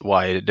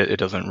 Why it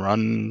doesn't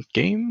run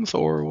games,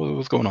 or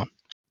what's going on?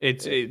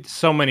 It's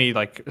so many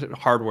like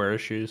hardware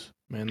issues,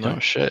 mainly. Oh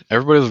shit!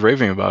 Everybody's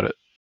raving about it.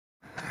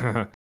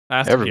 I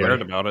asked Everybody.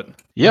 Garrett about it.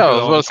 Yeah, I Look at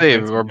was all about the to say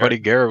complaints our from buddy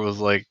Garrett. Garrett was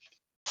like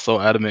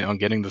so adamant on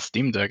getting the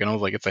Steam Deck, and I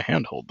was like, it's a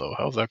handheld though.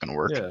 How's that gonna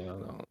work? Yeah.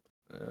 No,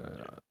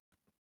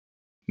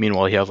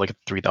 Meanwhile, he has like a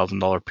 $3,000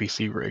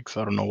 PC rig,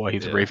 so I don't know why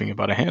he's Yeah. raving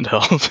about a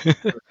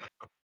handheld.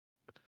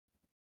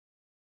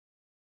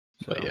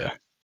 But yeah.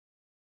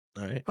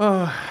 All right.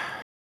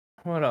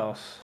 What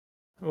else?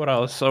 What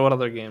else? So what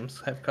other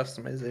games have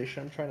customization?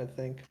 I'm trying to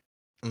think.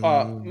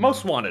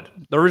 Most Wanted,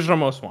 the original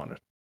Most Wanted.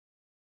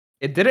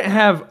 It didn't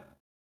have.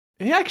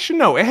 Actually,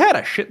 no, it had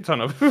a shit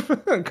ton of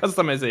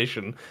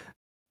customization,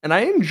 and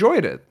I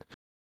enjoyed it.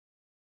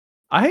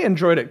 I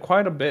enjoyed it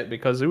quite a bit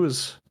because it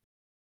was.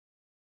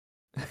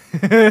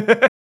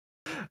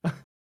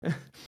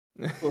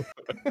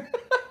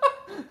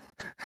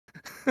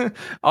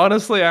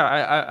 Honestly,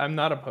 I'm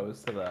not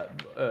opposed to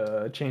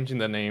that. Changing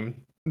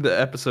the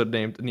episode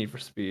name to Need for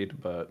Speed,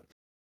 but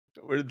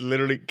We're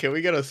literally. Can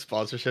we get a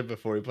sponsorship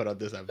before we put out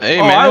this episode? Hey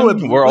I man,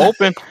 would. we're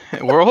open.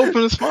 We're open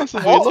to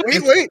sponsors. We're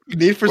looking. Wait!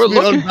 Need for We're Speed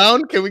looking.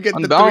 Unbound? Can we get the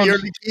 3 Unbound.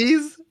 early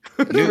keys?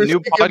 New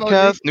Speaking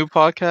about new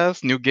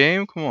podcast, new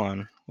game. Come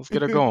on, let's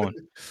get it going.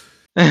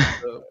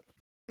 But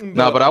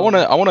But I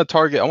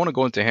wanna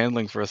go into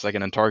handling for a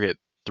second and target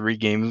 3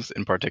 games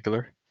in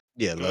particular.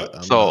 Yeah,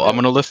 So I'm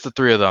gonna list the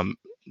 3 of them: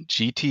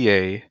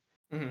 GTA,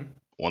 Mhm.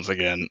 once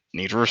again,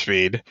 Need for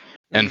Speed,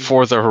 and Mhm.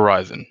 Forza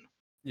Horizon.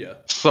 Yeah.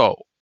 So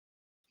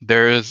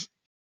there's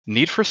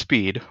Need for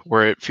Speed,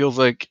 where it feels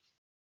like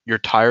your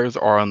tires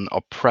are on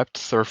a prepped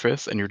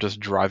surface and you're just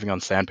driving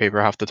on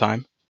sandpaper half the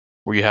time,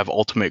 where you have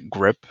ultimate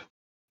grip.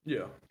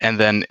 Yeah. And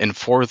then in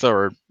Forza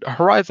or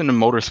Horizon and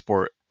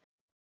Motorsport,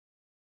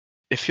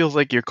 it feels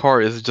like your car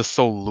is just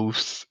so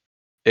loose.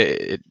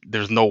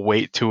 There's no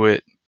weight to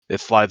it. It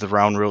slides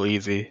around real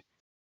easy.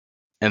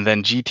 And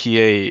then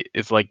GTA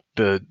is like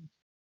the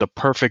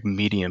perfect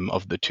medium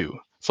of the two.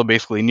 So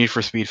basically, Need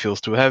for Speed feels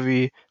too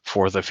heavy,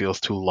 Forza feels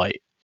too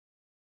light.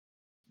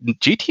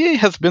 GTA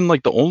has been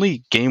like the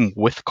only game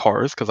with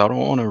cars, because I don't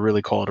want to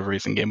really call it a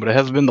racing game, but it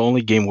has been the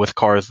only game with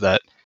cars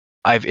that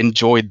I've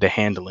enjoyed the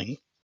handling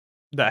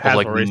That of has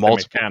like a racing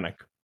multiple, mechanic.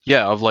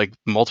 yeah, of like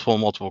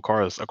multiple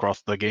cars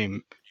across the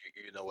game.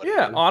 You know what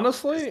Yeah, it is?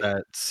 honestly, It's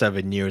that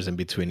 7 years in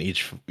between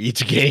each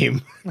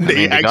game. I They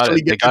mean, they got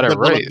actually it. They get to got it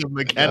develop right. the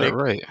They got it mechanic.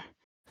 right.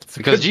 it's a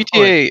Because good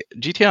point.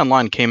 GTA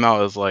Online came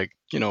out as like,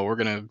 we're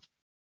gonna,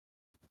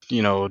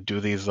 do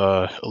these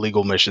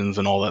illegal missions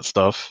and all that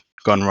stuff,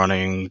 gun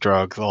running,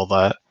 drugs, all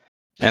that.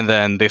 And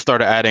then they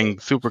started adding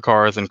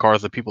supercars and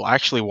cars that people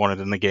actually wanted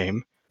in the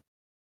game.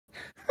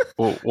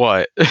 Well,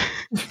 what?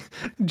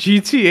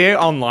 GTA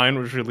Online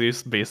was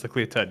released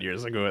basically 10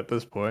 years ago at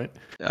this point.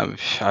 I've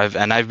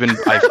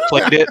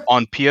played it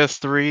on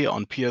PS3,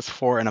 on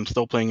PS4, and I'm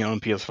still playing it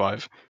on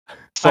PS5. I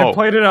So,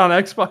 played it on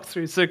Xbox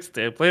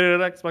 360. I played it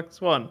on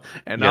Xbox One,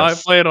 and now I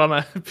yes. play it on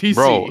a PC.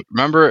 Bro,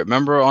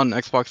 remember on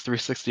Xbox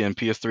 360 and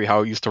PS3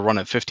 how it used to run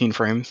at 15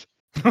 frames?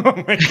 Oh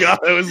my god,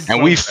 it was And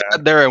so we bad.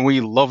 sat there and we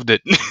loved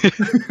it.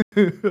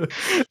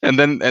 and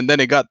then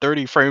it got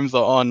 30 frames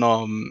on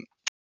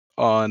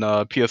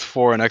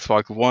PS4 and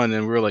Xbox One,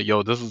 and we were like,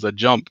 "Yo, this is a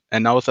jump!"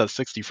 And now it's at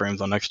 60 frames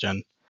on next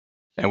gen,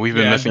 and we've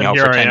been Yeah, and missing then out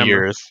for 10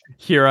 years.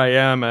 Here I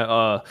am at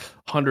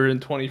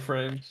 120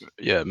 frames.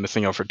 Yeah,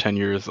 missing out for 10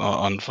 years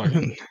on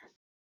fucking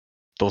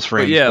those But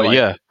frames. yeah, But like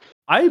yeah,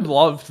 I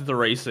loved the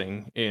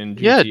racing in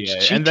yeah,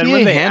 GTA, and then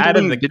when GTA they added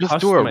handling, the they just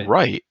do it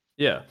right.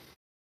 yeah,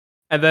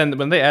 and then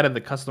when they added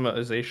the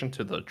customization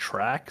to the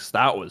tracks,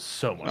 that was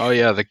so much Oh fun.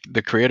 yeah,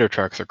 the creator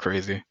tracks are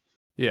crazy.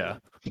 Yeah,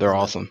 They're And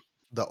awesome.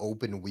 the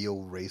open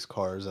wheel race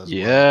cars as well.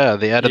 Yeah,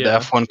 they added the Yeah.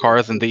 F1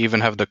 cars, and they even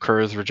have the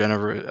Curse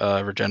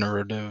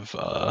regenerative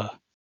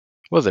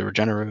what is it?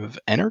 Regenerative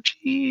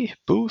energy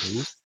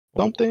boost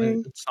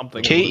something. It's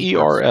something in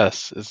those words.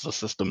 KERS is the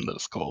system that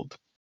it's called.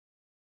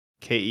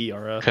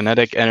 KERS.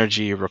 Kinetic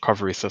Energy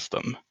Recovery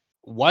System.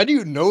 Why do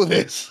you know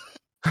this?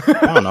 I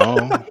don't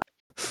know.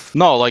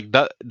 No, like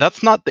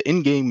that's not the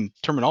in-game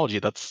terminology.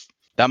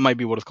 That might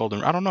be what it's called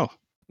in. I don't know.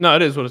 No,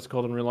 it is what it's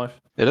called in real life.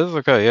 It is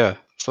okay, yeah.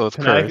 So it's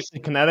KERS.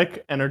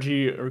 Kinetic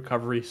energy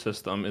recovery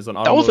system is an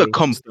That was a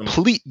automotive system.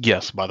 complete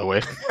guess, by the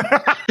way.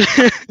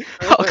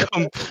 A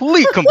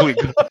complete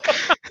guess.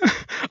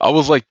 I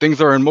was like,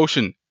 things are in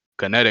motion.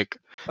 Kinetic.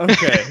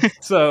 Okay,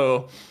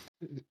 so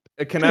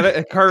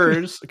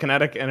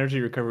kinetic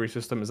energy recovery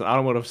system is an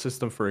automotive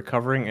system for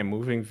recovering and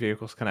moving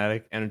vehicles'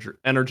 kinetic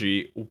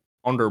energy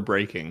under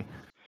braking.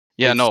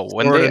 Yeah, It's no,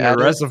 when stored they in a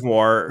added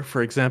reservoir,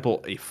 for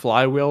example, a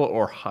flywheel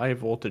or high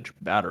voltage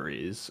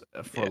batteries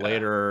for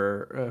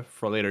later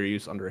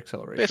use under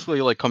acceleration.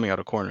 basically like coming out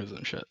of corners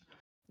and shit.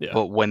 Yeah.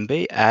 But when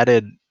they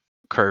added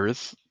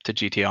KERS to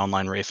GTA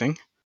Online Racing,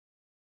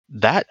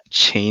 that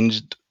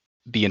changed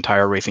the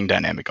entire racing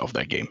dynamic of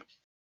that game.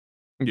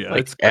 Yeah,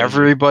 Like it's crazy.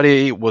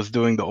 everybody was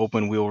doing the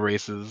open wheel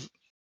races.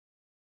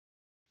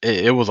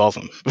 It was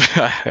awesome.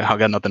 I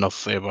got nothing else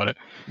to say about it.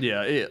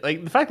 Yeah,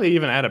 like the fact they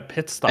even added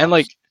pit stops. And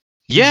like, to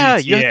yeah,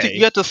 you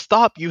GTA. had to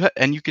stop.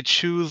 And you could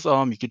choose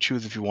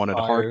if you wanted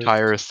hard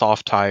tires,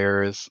 soft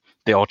tires.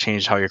 They all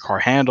changed how your car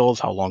handles,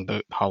 how long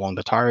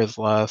the tires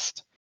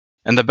last.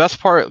 And the best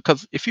part,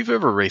 because if you've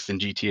ever raced in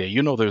GTA,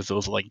 you know there's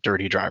those like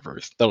dirty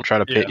drivers that'll try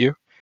to pit you.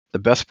 The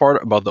best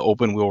part about the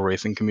open wheel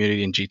racing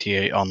community in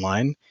GTA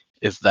Online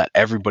is that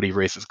everybody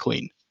races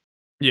clean.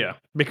 Yeah,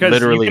 because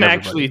Literally you can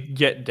everybody. actually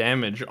get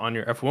damage on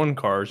your F1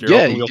 cars, your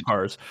Yeah, open wheel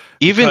cars.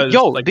 even Because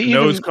yo, like they the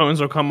nose even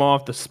cones will come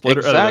off, the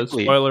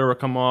exactly. spoiler will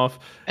come off.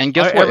 And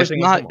guess what? Everything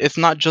will come off. It's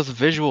not just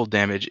visual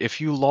damage. If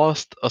you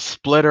lost a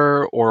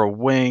splitter or a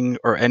wing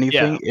or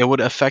anything, it would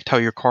affect how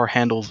your car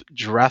handles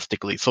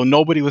drastically. So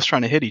nobody was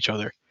trying to hit each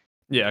other.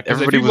 Yeah,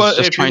 because Everybody was just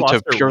if you trying to lost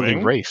your purely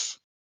wing, race.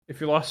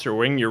 if you lost your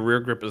wing, your rear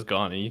grip is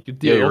gone, and you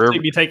could Yeah, you'll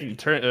be taking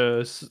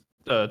turns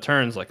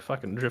like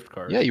fucking drift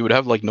cars. yeah, you would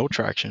have like no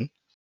traction.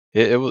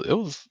 It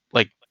was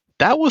like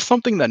that was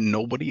something that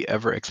nobody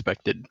ever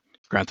expected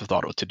Grand Theft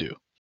Auto to do.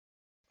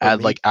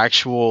 Add like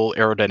actual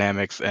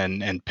aerodynamics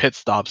and pit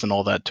stops and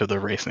all that to the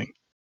racing.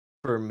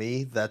 For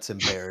me, that's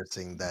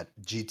embarrassing that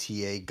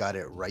GTA got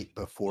it right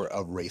before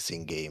a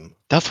racing game.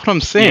 That's what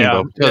I'm saying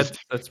though, because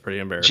that's pretty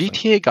embarrassing.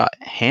 GTA got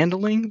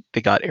handling,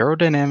 they got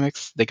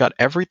aerodynamics, they got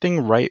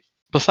everything right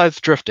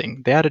besides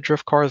drifting. They added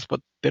drift cars,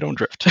 but they don't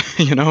drift,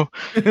 you know?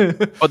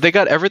 But they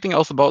got everything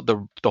else about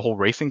the whole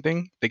racing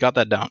thing. They got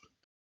that down.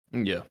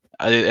 Yeah.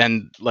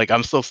 And like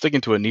I'm still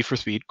sticking to it. Need for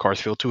Speed, cars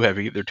feel too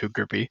heavy, they're too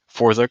grippy.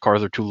 Forza,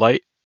 cars are too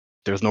light,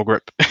 there's no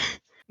grip.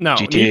 No,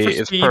 GTA Need for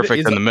is Speed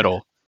perfect in the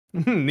middle.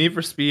 Need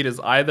for Speed is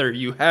either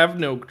you have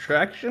no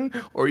traction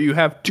or you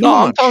have too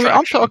No, much traction.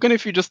 I'm talking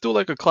if you just do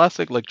like a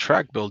classic like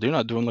track build. You're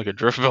not doing like a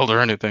drift build or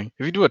anything.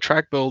 If you do a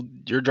track build,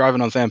 you're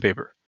driving on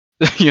sandpaper.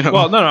 You know?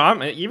 Well, no,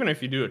 I'm even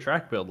if you do a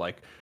track build,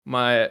 like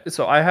I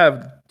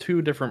have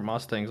two different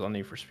Mustangs on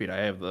Need for Speed.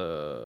 I have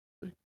the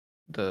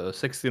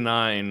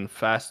 69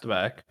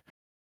 fastback,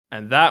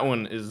 and that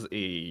one is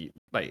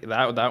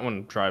that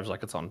one drives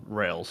like it's on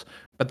rails.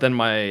 But then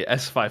my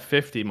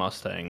S550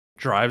 Mustang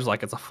drives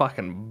like it's a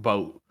fucking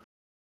boat.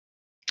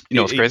 You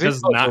know what's crazy? It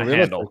does not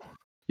handle.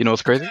 You know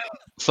what's crazy?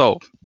 So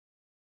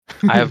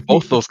I have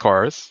both those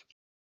cars,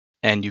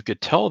 and you could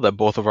tell that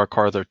both of our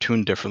cars are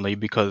tuned differently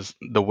because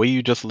the way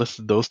you just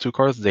listed those two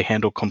cars, they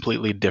handle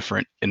completely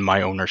different in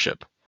my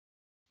ownership.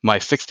 My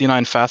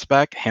 69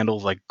 fastback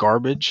handles like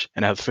garbage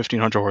and has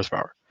 1500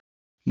 horsepower.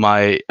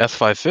 My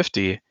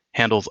S550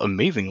 handles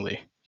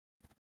amazingly,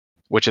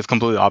 which is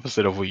completely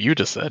opposite of what you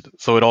just said.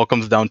 So it all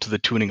comes down to the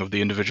tuning of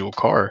the individual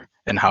car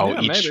and how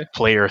each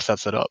player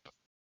sets it up.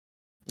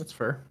 That's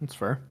fair. That's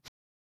fair.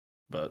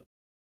 But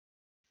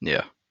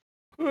yeah,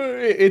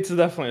 it's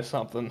definitely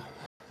something.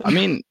 I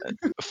mean,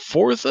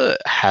 Forza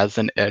has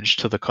an edge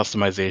to the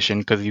customization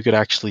because you could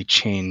actually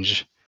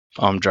change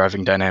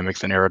driving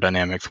dynamics and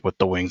aerodynamics with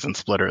the wings and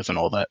splitters and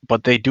all that.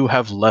 But they do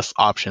have less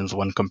options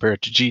when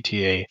compared to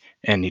GTA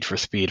and Need for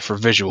Speed for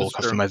visual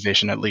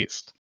customization, at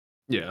least.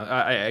 Yeah,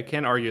 I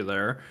can't argue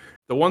there.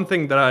 The one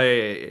thing that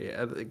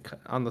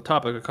on the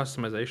topic of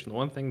customization, the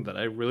one thing that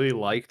I really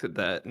liked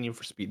that Need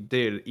for Speed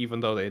did, even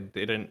though they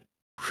didn't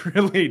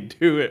really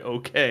do it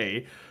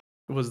okay,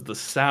 was the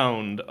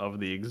sound of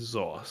the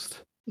exhaust.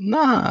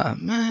 Nah,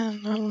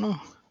 man, I don't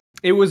know.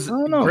 It was a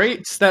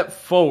great step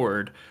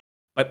forward,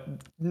 but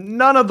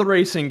none of the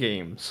racing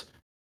games,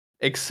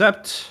 none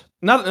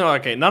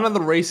of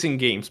the racing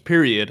games,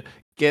 period,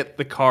 get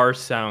the car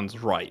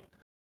sounds right.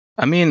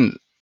 I mean,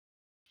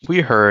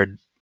 we heard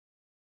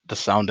the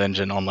sound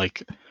engine on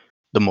like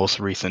the most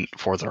recent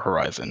Forza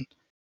Horizon.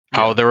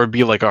 How there would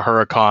be like a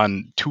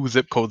Huracan 2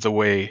 zip codes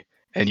away,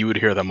 and you would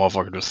hear that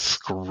motherfucker just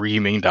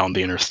screaming down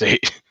the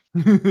interstate.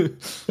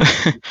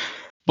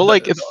 But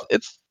like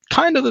it's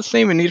kind of the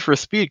same in Need for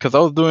Speed because I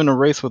was doing a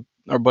race with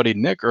our buddy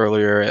Nick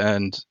earlier,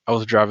 and I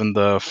was driving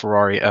the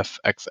Ferrari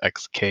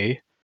FXXK,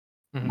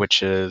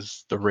 which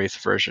is the race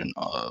version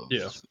of.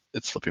 Yeah.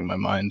 It's slipping my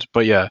mind,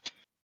 but yeah,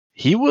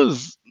 he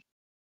was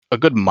a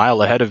good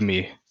mile ahead of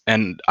me,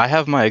 and I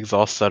have my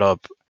exhaust set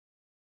up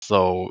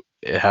so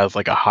it has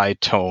like a high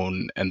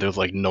tone, and there's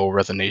like no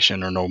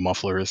resonation or no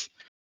mufflers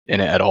in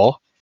it at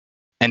all.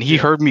 And he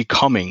Yeah. heard me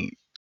coming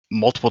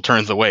multiple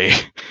turns away.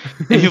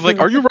 And he's like,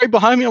 "Are you right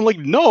behind me?" I'm like,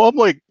 "No, I'm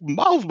like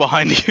miles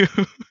behind you."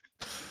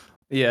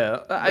 Yeah,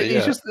 But it's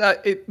yeah, just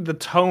the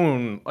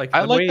tone, like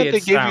I the like way that it they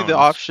gave you the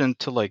sounds. option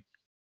to like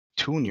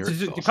tune your To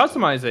exhaust though.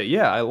 customize it,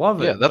 yeah, I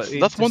love Yeah, it, but it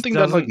that's one just thing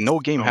that like doesn't no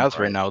game sound has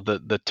right right. now.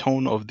 The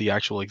tone of the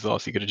actual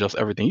exhaust, you could adjust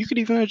everything. You could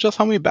even adjust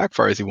how many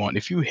backfires you want.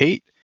 If you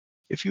hate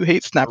The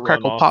snap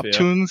crackle runoff, pop yeah.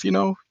 tunes,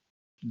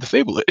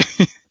 disable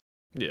it.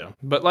 Yeah,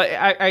 but like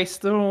I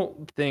still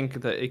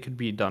think that it could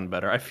be done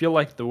better. I feel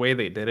like the way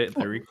they did it,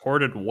 they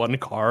recorded one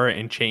car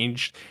and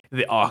changed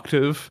the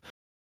octave.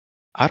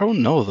 I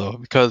don't know though,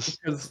 because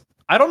Because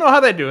I don't know how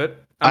they do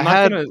it. I I'm not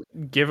had gonna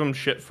give them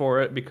shit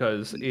for it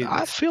because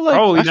I it's feel like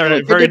probably I feel very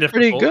like they very did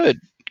pretty difficult. good.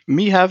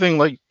 Me having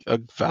like a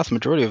vast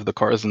majority of the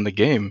cars in the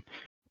game,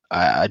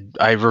 I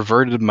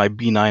reverted my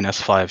B9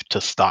 S5 to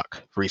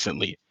stock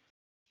recently.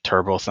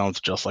 Turbo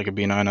sounds just like a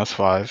B9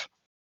 S5.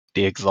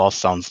 The exhaust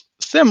sounds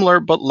similar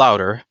but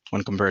louder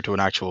when compared to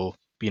an actual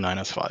B9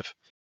 S5.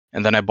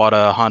 And then I bought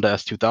a Honda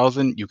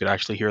S2000. You could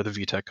actually hear the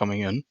VTEC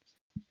coming in,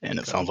 and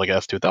it Okay. sounds like a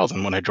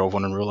S2000. When I drove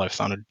one in real life,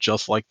 sounded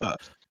just like that.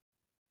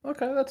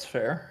 Okay, that's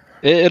fair.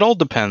 It all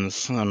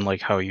depends on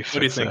like how you What do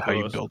you fix it, think, how you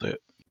Lewis? build it.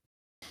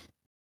 Do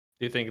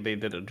you think they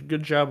did a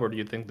good job, or do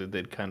you think they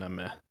did kind of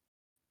meh?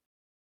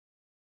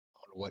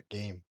 What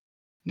game?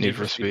 Need Need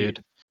for for Speed.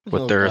 Speed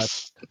with Oh their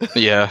god.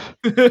 yeah.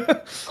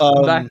 Back to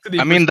I Need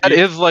for mean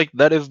Speed.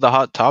 that is the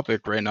hot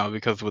topic right now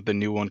because with the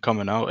new one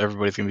coming out,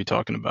 everybody's gonna be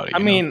talking about it. I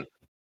mean,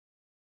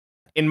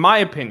 in my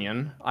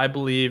opinion, I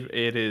believe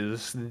it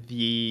is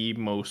the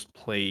most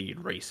played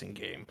racing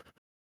game.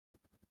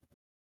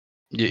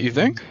 You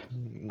think?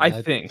 I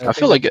I think I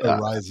feel think like it's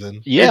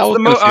Horizon. yeah, I it's was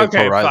the gonna most. say it's Okay,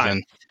 fine.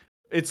 Horizon.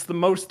 It's the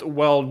most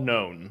well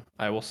known.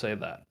 I will say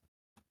that.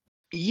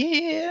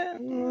 Yeah.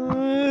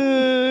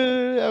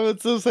 I would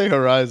still say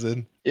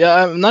Horizon.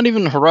 Yeah, not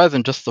even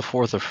Horizon, just the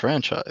Forza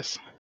franchise.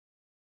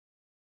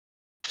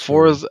 True.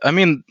 Forza, I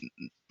mean,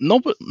 no,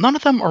 but none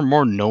of them are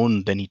more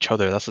known than each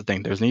other. That's the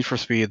thing. There's Need for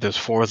Speed, there's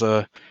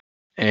Forza,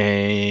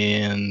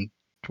 and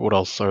what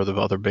else are the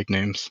other big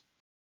names?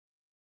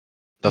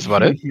 That's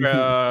about it.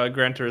 Gran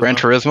Gran Turismo.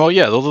 Turismo,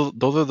 yeah,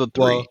 those are the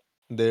three. Well,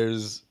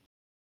 there's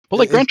But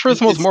like Gran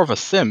Turismo is it's more of a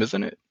sim,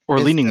 isn't it? Or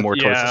it's leaning more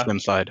towards the Yeah, sim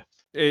side.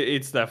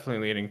 it's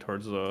definitely leaning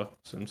towards the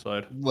sim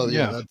side. well,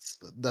 yeah, Yeah,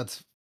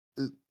 that's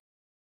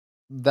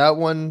that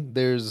one.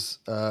 There's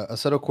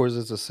Assetto Corsa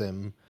is a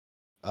sim.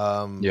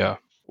 yeah,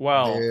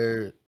 Well,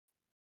 There,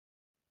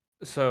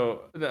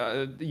 so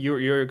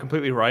you're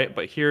completely right,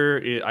 but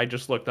here I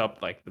just looked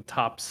up like the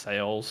top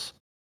sales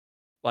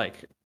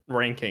like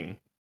ranking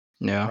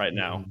yeah. right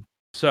now. Mhm.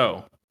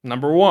 So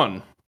number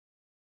one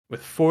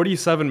with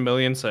 47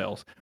 million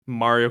sales,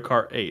 Mario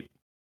Kart 8.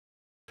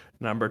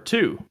 Number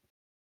two,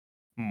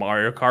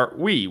 Mario Kart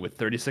Wii with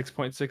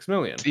 36.6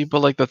 million. See, but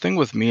like the thing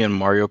with me and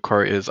Mario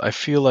Kart is I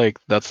feel like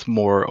that's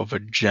more of a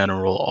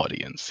general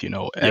audience.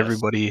 Yes,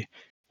 Everybody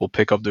will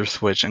pick up their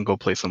Switch and go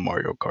play some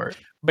Mario Kart.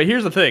 but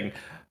here's the thing: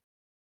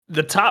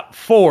 the top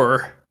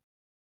four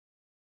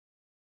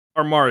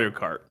are Mario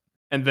Kart,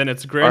 and then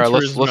it's All Gran right,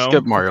 let's skip Turismo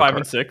for Mario 5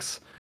 and 6,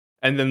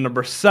 and then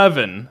number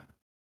 7.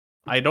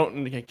 I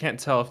can't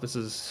tell if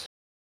is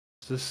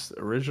this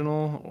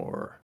original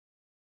or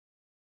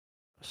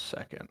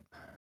second.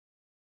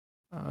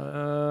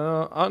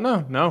 Oh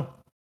no.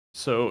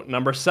 So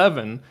number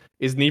 7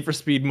 is Need for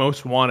Speed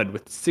Most Wanted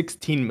with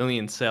 16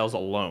 million sales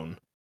alone.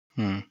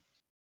 Kart.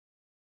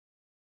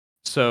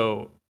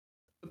 So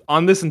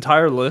on this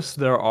entire list,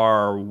 there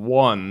are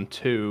one,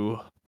 two,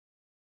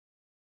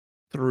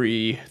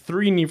 three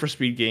Need for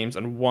Speed games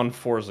and one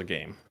Forza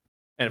game.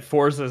 And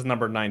Forza is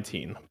number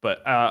 19.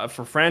 But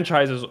for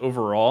franchises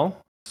overall,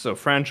 so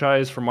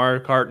franchise for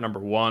Mario Kart, number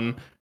 1.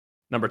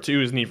 Number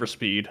 2 is Need for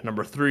Speed.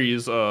 Number 3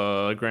 is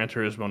Gran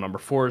Turismo. Number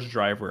 4 is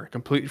Driver.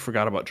 Completely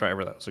forgot about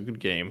Driver. That was a good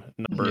game.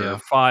 Number Yeah.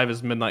 5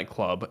 is Midnight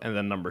Club. And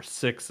then number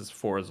 6 is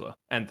Forza.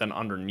 And then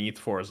underneath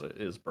Forza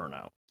is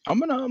Burnout. I'm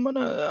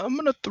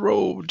gonna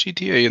throw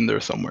GTA in there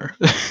somewhere.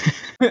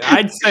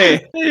 I'd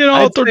say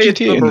I'll throw it's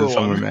GTA in number there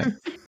somewhere, 1. man.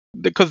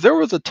 Because there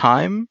was a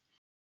time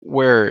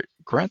where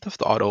Grand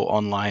Theft Auto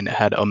Online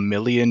had 1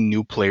 million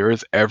new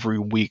players every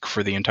week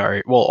for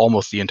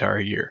almost the entire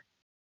year.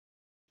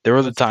 There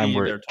was a Let's time see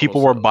where their total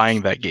people were sales.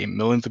 buying that game.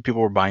 Millions of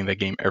people were buying that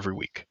game every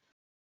week.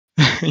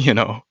 you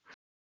know,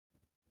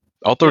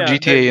 I'll throw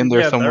GTA in there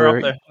They're up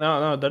somewhere. there.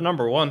 No, they're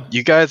number 1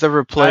 You guys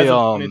ever play as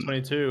of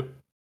 2022.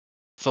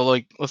 So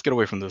like let's get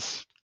away from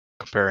this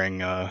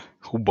comparing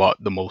who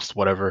bought the most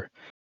whatever.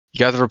 You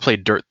guys ever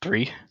played Dirt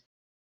 3?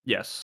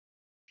 Yes.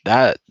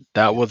 That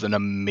was an yes.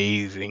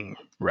 amazing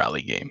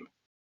rally game.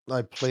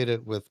 I played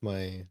it with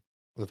my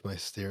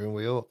steering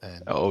wheel,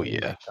 and Oh oh my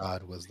yeah.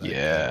 god, was that game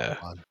Yeah.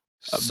 fun!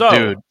 So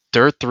Dude,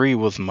 Dirt 3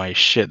 was my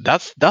shit.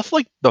 That's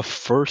like the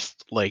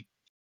first like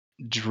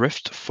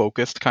drift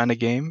focused kind of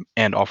game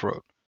and off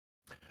road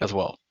as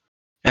well.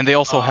 And they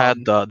also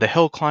had the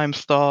hill climb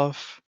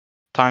stuff,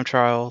 time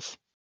trials.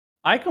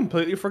 I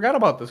completely forgot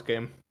about this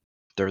game.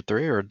 Dirt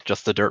 3 or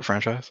just the Dirt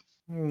franchise?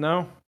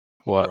 No,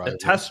 What? the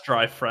Test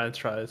Drive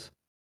franchise.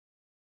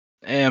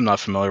 I'm not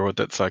familiar with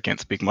it, so I can't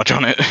speak much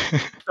on it.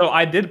 So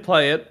I did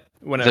play it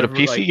Is whenever. it a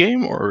PC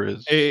game or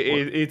is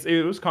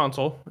It was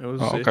console. Oh,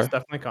 okay. It's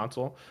definitely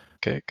console.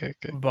 Okay.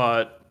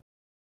 But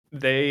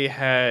they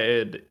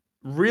had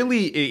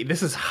really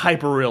this is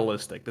hyper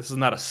realistic. This is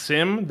not a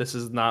sim. This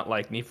is not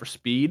like Need for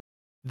Speed.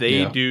 They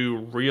Yeah. do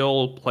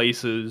real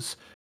places,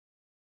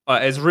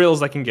 as real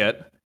as I can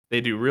get. They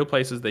do real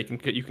places. You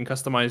can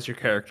customize your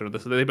character.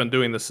 They've been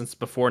doing this since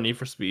before Need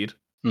for Speed.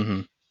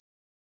 Mm-hmm.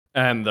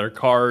 And their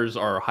cars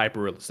are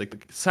hyper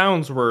realistic. The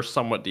sounds were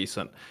somewhat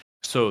decent.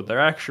 So they're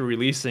actually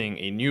releasing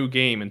a new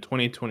game in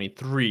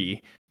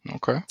 2023.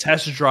 Okay.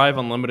 Test Drive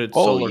Unlimited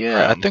Oh Solar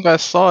yeah, I Crown. think I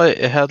saw it.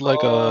 It had like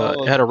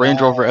it had a Range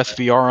Rover that.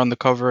 SVR on the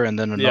cover, and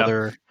then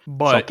another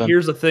But something.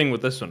 here's the thing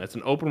with this one: it's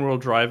an open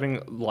world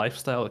driving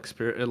lifestyle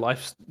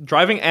experience,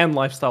 driving and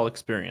lifestyle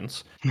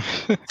experience,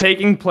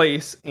 taking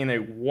place in a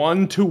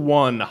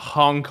 1-to-1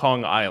 Hong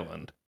Kong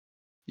island.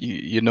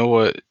 You know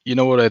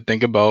what I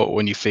think about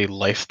when you say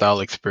lifestyle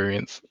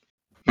experience?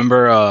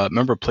 Remember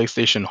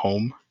PlayStation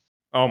Home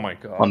Oh my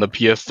on the god!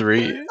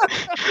 PS3?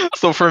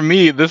 So for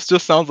me, this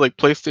just sounds like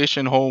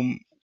PlayStation Home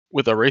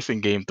with a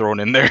racing game thrown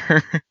in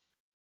there.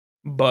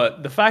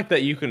 But the fact that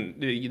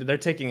they're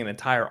taking an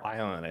entire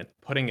island and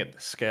putting it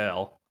to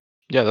scale.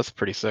 Yeah, that's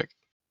pretty sick.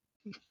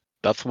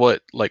 That's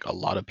what like a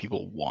lot of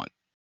people want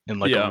in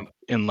like Yeah.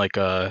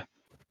 a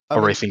I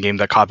mean, racing game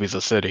that copies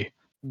a city.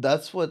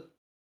 that's what.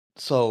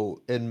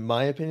 So, in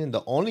my opinion,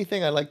 the only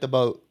thing I liked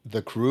about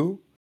The Crew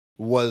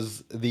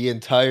was the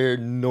entire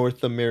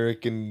North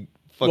American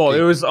Well, it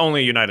fucking. was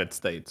only United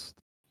States.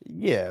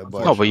 Yeah,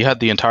 but No, but you had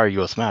the entire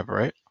US map,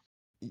 right?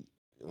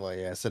 well,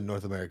 yeah, I said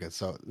North America.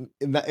 So,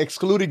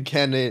 excluding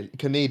Canada, And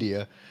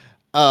Canada.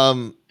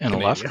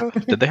 Alaska?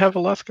 Did they have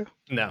Alaska?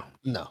 No.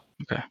 no.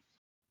 Okay.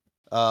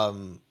 I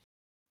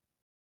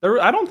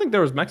don't think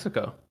there was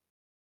Mexico.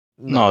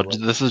 No, No,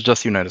 this is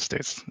just United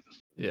States.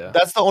 Yeah.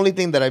 that's the only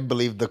thing that I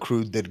believe The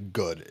Crew did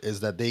good is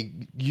that they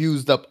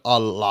used up a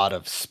lot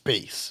of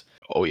space,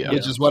 Oh yeah.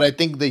 which is what I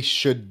think they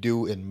should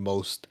do in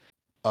most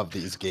of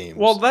these games.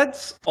 Well,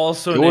 that's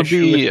also It an would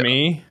issue be with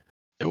me.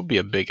 it would be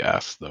a big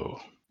ask though.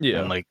 Yeah.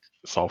 And like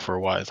software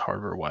wise,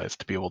 hardware wise,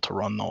 to be able to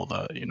run all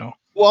that,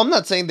 Well, I'm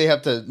not saying they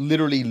have to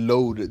literally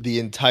load the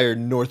entire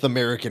North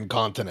American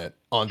continent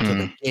onto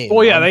the game.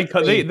 Well, yeah, I'm they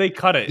cut saying they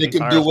cut it they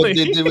could do what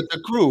entirely. they did with The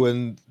Crew,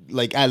 and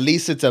like at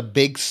least it's a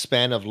big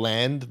span of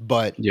land,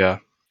 but Yeah.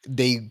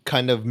 they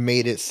kind of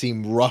made it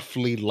seem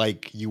roughly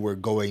like you were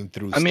going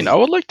through. I mean, I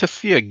would like to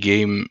see a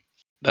game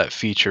that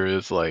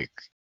features like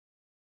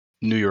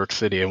New York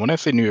City. And when I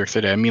say New York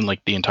City, I mean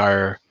like the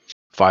entire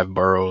 5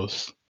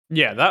 boroughs,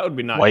 Yeah, that would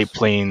be nice. White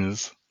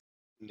Plains.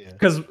 Yeah.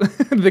 Because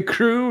The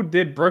Crew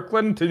did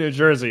Brooklyn to New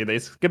Jersey. They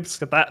skipped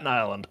Staten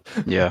Island.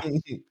 Yeah.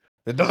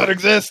 It doesn't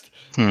exist.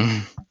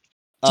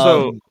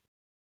 So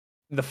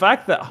the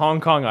fact that Hong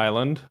Kong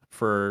Island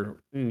for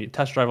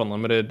Test Drive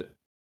Unlimited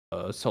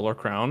Solar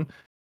Crown,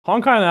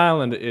 Hong Kong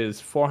Island is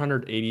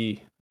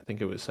 480. I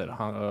think it was said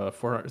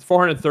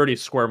 430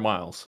 square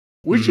miles,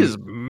 which is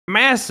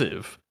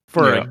massive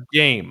for a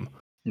game.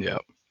 Yeah.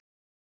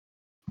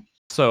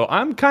 So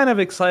I'm kind of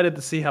excited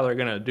to see how they're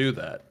gonna do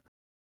that.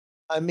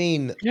 I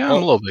mean, Yeah, I'm a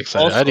little bit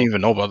excited. I also, didn't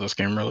even know about this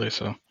game really,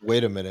 so.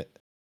 wait a minute.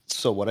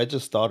 So what I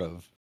just thought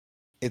of,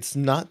 it's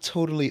not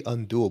totally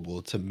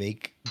undoable to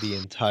make the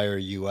entire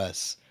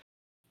US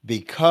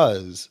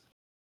because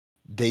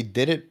they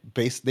did it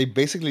they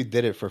basically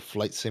did it for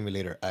Flight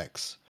Simulator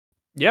X.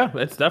 Yeah,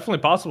 it's definitely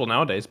possible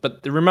nowadays.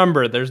 But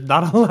remember, there's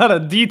not a lot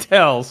of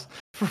details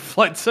for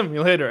Flight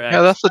Simulator X.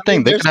 Yeah, that's the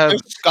thing. There's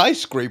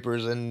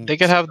skyscrapers and they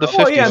could have the Oh,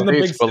 50 yeah, in the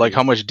big states, but like how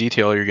cities. much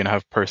detail you're gonna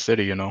have per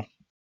city, you know?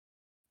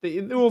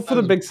 Well, for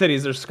the big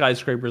cities, there's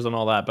skyscrapers and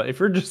all that. But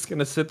if you're just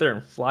gonna sit there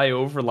and fly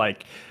over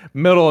like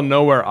middle of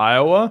nowhere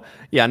Iowa,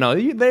 yeah, no,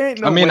 there ain't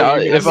no I mean,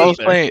 way you're if gonna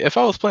sit if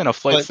I was playing a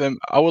flight sim,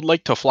 I would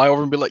like to fly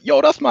over and be like, "Yo,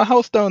 that's my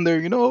house down there,"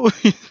 you know?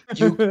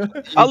 you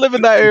I live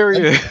in that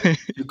area.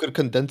 You could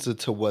condense it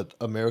to what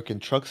American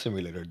Truck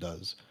Simulator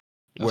does,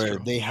 That's where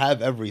true. they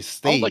have every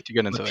state. I would like to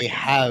get into but that they game.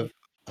 have.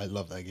 I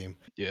love that game.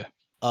 Yeah.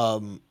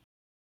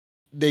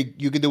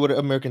 You could do what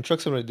American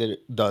Truck Simulator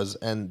does,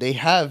 and they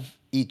have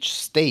each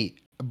state,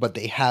 but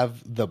they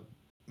have the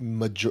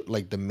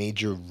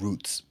major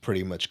routes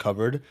pretty much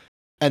covered,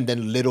 and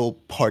then little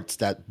parts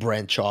that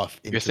branch off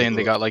into. You're saying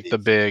they little got like the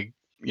states. big,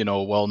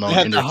 well-known They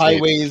have the interstates.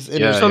 highways,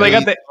 Yeah, So they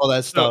got interstates, all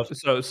that stuff.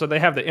 So they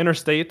have the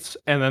interstates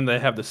and then they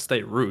have the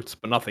state routes,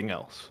 but nothing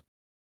else.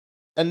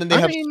 And then they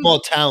have small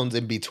towns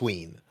in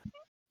between.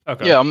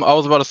 Okay. Yeah, I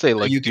was about to say,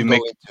 like, you do can you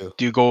go into.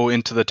 do you go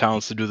into the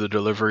towns to do the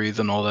deliveries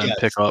and all that and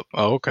pick Yes. up?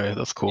 Oh, okay,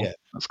 that's cool. Yeah.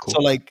 That's cool.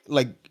 So like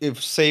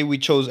if say we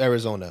chose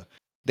Arizona,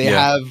 they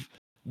Yeah. have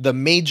the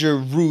major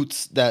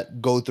routes that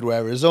go through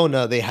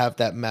Arizona, they have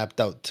that mapped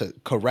out to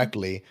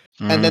correctly.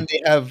 And then they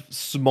have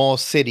small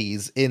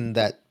cities in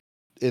that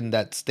in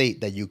that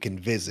state that you can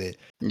visit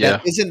that Yeah.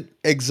 isn't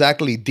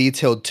exactly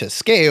detailed to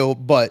scale,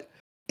 but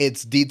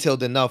it's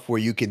detailed enough where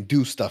you can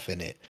do stuff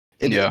in it.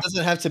 It Yeah.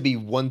 doesn't have to be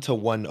one to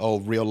one. Oh,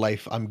 real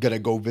life. I'm gonna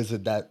go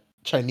visit that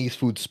Chinese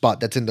food spot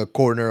that's in the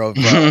corner of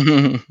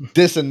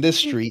this and this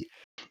street.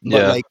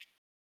 But Yeah. like,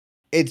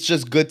 it's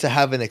just good to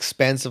have an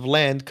expansive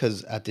land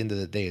because at the end of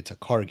the day, it's a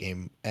car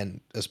game,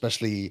 and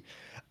especially,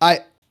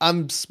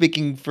 I'm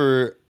speaking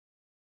for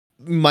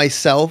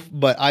myself,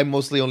 but I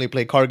mostly only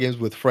play car games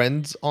with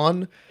friends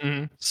on.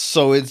 Mhm.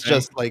 So it's Okay.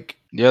 just like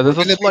Yeah, we're there's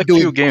a gonna be select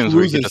few doing games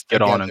where you could cruises just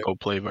get on and together. go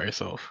play by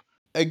yourself.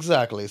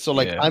 Exactly. So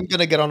like Yeah. I'm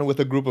gonna get on with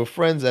a group of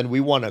friends and we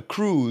want to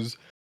cruise,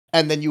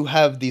 and then you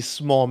have these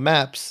small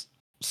maps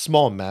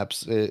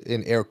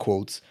in air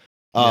quotes,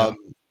 Yeah. um,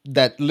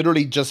 that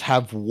literally just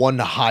have one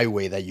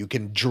highway that you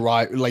can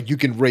drive, like you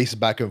can race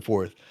back and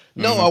forth.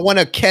 No, hmm I want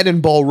a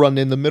cannonball run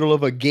in the middle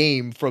of a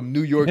game from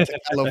New York to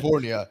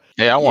California.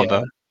 Hey, I want Yeah.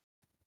 that.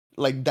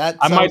 Like that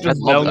I might sounds like I'd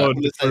just one love of the that.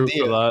 download the coolest fruit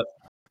for ideas. that.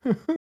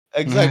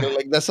 Exactly.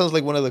 Like that sounds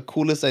like one of the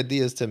coolest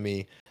ideas to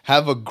me.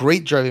 Have a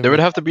great driving There would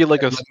mechanic have to be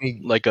like and let me.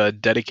 like a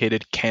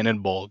dedicated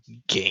cannonball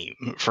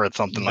game for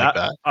something like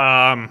That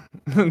that,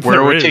 where it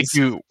there would take is.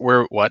 you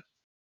where what?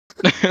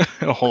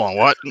 Hold on,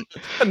 what?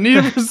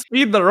 Need for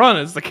Speed the Run.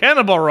 It's the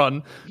Cannonball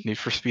Run. Need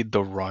for Speed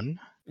the Run?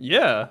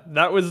 Yeah,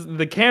 that was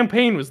the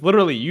campaign. Was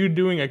literally you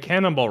doing a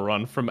cannonball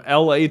run from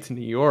L.A. to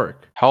New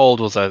York. How old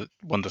was I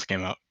when this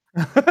came out?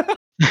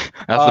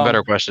 That's the um,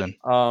 better question.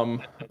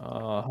 um,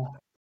 uh,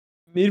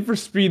 Need for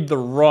Speed the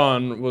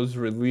Run was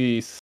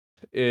released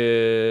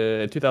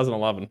in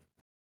 2011.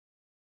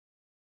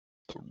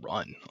 The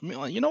Run.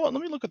 You know what?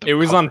 Let me look at the It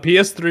was cover. on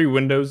PS3,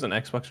 Windows, and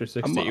Xbox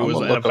 360. It I'm was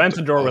gonna an look up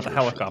the Aventador with a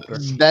cover for helicopter.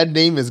 this. That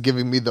name is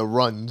giving me the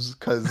runs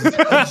because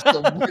that's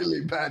a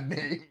really bad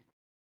name.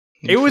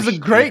 It Need for was a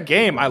Speed great the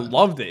game. I Run.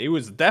 loved it. It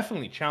was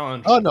definitely Oh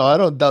challenging. no, I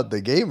don't doubt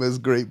the game is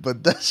great,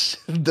 but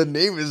the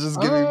name is just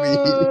giving me.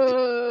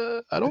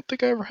 I don't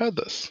think I ever had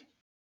this.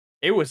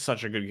 It was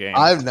such a good game.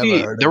 I've never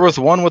See, heard there of was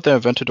it. one with the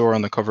Aventador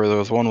on the cover. There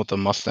was one with the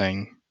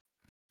Mustang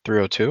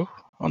 302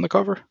 on the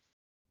cover.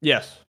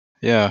 Yes.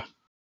 Yeah.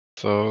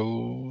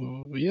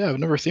 So yeah, I've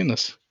never seen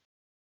this.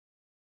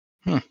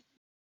 Hmm.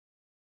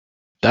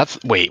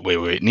 That's wait.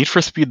 Need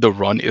for Speed the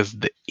Run is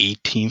the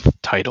 18th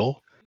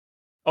title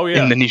Oh in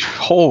yeah. the Need.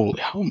 Holy,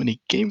 how many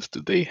games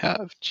do they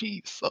have?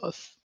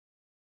 Jesus.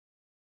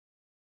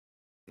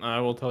 I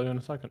will tell you in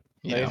a second.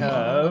 They Yeah, I'm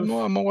have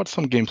gonna watch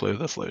some gameplay of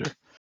this later.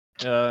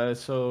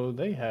 so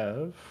they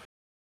have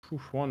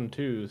 1,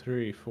 2,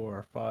 3,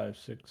 4, 5,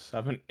 6,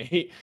 7,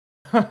 8,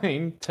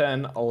 9,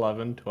 10,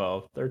 11,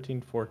 12,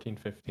 13, 14,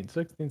 15,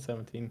 16,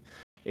 17,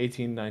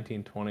 18,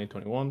 19, 20,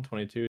 21,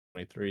 22,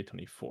 23,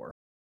 24.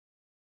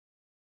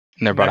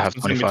 And they're about to Next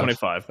have one's gonna be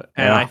 25. 25.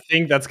 And Yeah. I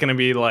think that's gonna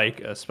be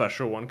like a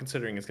special one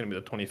considering it's gonna be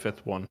the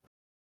 25th one.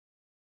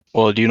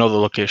 Well, do you know the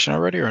location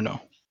already or no?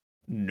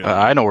 No.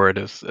 I know where it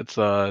is. It's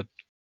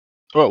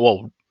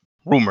well,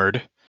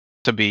 rumored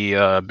to be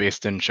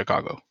based in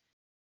Chicago.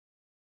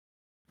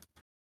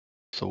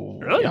 So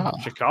Really? yeah,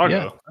 yeah,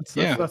 Chicago.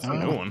 yeah, That's a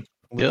new one. yeah.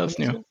 Which one That's is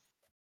new. it?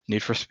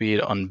 Need for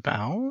Speed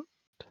Unbound,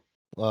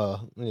 Yeah,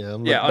 I'm Yeah,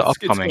 looking. the it's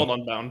upcoming. called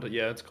Unbound.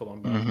 Yeah, it's called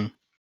Unbound.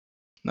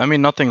 hmm I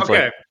mean, nothing's like.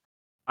 Okay.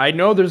 I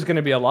know there's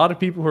gonna be a lot of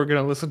people who are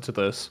gonna listen to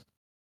this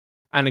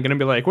and are gonna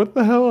be like, "What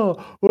the hell?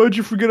 Why'd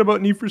you forget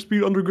about Need for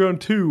Speed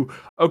Underground 2?"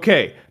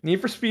 Okay, Need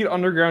for Speed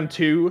Underground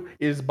 2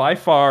 is by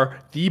far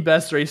the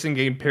best racing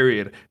game.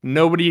 Period.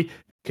 Nobody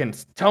can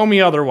tell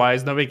me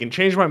otherwise. Nobody can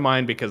change my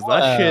mind because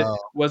that shit Wow.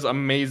 was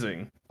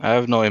amazing. I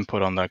have no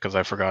input on that because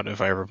I forgot if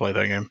I ever played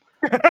that game.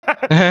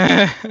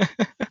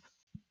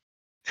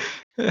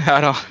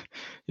 I don't.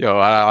 Yo,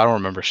 I don't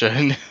remember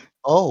shit.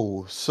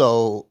 Oh,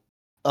 so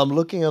I'm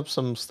looking up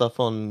some stuff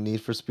on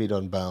Need for Speed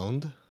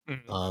Unbound.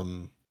 Mm.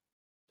 Um,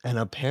 and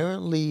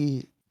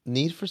apparently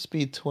Need for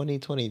Speed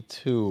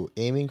 2022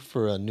 aiming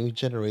for a new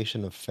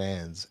generation of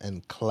fans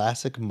and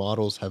classic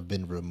models have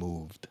been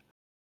removed.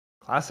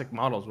 Classic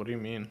models. What do you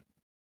mean?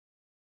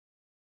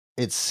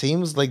 It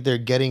seems like they're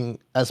getting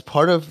as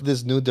part of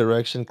this new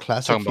direction,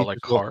 classic Talking about like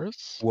features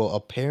cars. will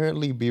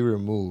apparently be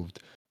removed.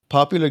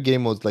 Popular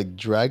game modes like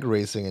drag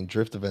racing and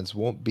drift events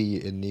won't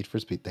be in Need for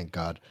Speed, thank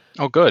God.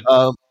 Oh, good.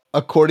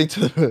 According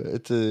to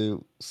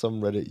to some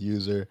Reddit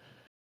user,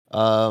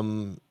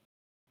 um,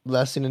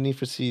 last seen a Need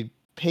for Speed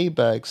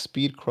Payback,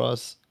 Speed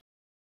Cross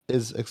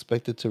is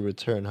expected to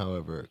return.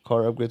 However,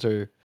 car upgrades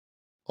are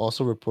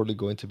also reportedly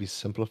going to be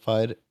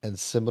simplified and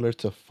similar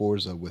to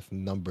Forza with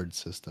numbered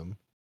system.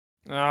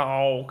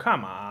 Oh,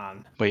 come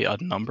on. Wait, a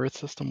numbered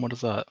system? What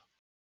is that?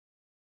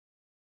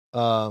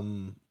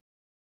 Um,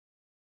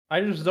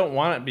 I just don't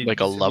want it Like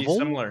a to be level?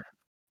 similar.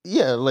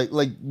 yeah, like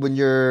when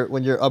you're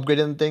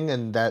upgrading thing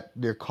and that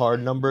your car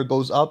number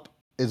goes up,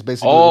 is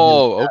basically gonna be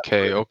like Oh, that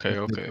okay, for okay,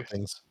 different okay.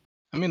 things.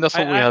 I mean, that's I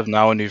what we I have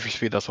now in Need for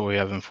Speed. That's what we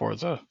have in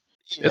Forza.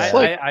 It's Yeah.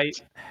 like I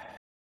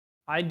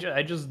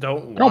I just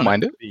don't I don't want it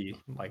mind to it. be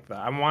like that.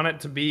 I want it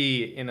to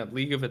be in a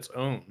league of its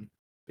own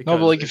No,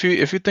 but because like it's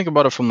if you think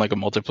about it from like a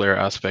multiplayer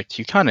aspect,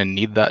 you kind of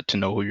need that to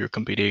know who you're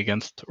competing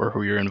against or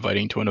who you're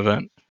inviting to an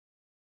event.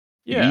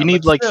 Yeah, You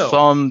need but like still.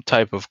 some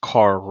type of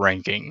car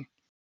ranking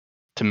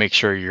to make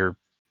sure you're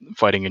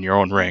fighting in your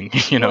own ring,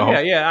 you Well, know?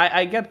 yeah,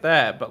 I get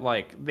that, but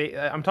like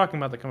I'm talking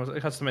about the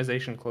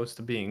customization close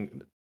to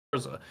being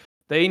Forza.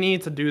 They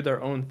need to do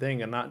their own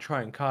thing and not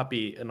try and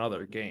copy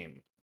another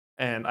game.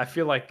 And I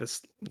feel like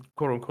this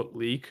quote unquote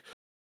leak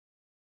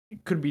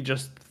could be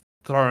just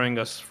throwing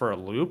us for a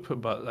loop.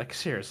 But like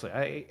seriously,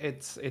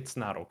 it's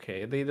not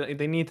okay.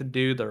 They need to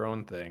do their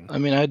own thing. I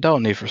mean, I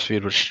doubt Need for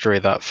Speed would stray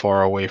that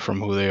far away from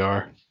who they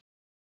are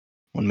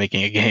when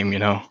making a game, you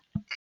know?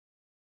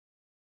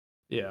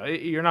 Yeah,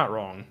 you're not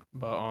wrong,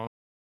 but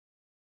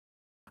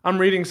I'm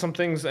reading some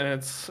things,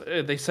 and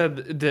they said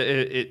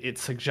it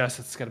suggests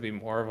it's going to be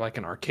more of like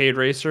an arcade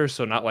racer,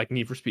 so not like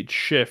Need for Speed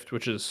Shift,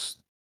 which is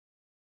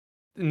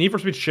Need for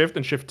Speed Shift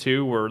and Shift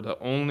 2 were the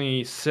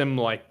only sim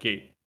like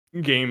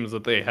games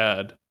that they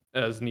had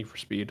as Need for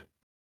Speed.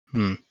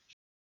 Hmm.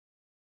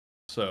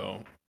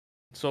 So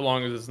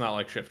long as it's not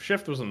like Shift.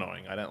 Shift was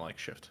annoying. I didn't like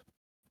Shift.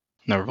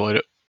 Never played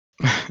it.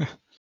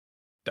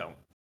 Don't.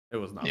 It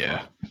was not Yeah.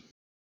 fun.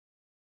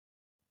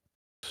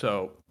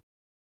 So,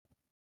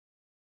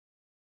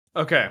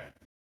 okay.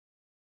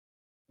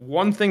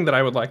 One thing that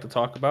I would like to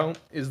talk about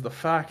is the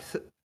fact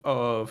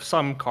of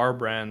some car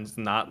brands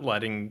not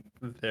letting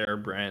their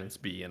brands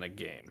be in a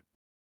game.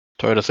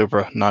 Toyota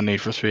Supra, not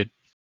Need for Speed.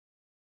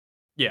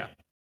 Yeah,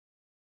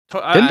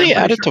 Didn't I'm they pretty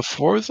add it sure. to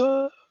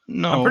Forza?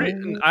 I'm pretty.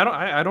 No.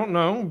 I don't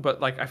know, but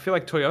like I feel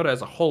like Toyota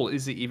as a whole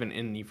isn't even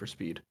in Need for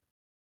Speed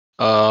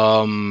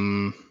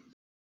Um,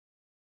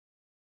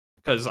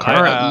 because is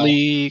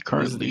currently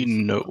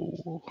no.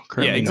 yeah,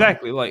 Currently no.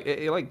 exactly.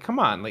 Like come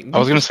on, like I Need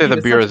was for gonna say Speed the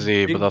is such a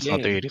BRZ, but big that's not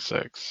the game.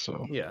 86.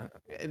 So Yeah,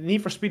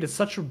 Need for Speed is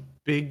such a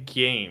big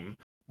game.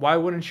 Why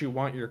wouldn't you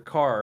want your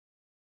car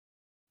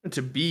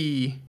to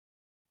be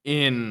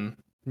in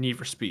Need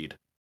for Speed?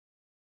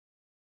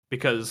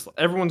 Because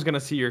everyone's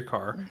gonna see your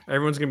car.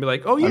 Everyone's gonna be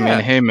like, "Oh I mean,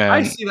 yeah, hey I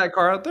man, see that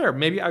car out there.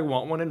 Maybe I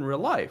want one in real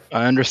life."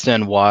 I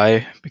understand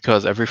why.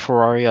 Because every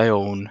Ferrari I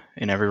own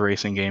in every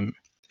racing game,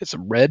 it's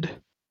red,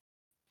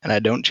 and I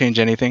don't change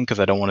anything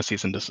because I don't want to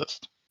cease and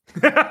desist.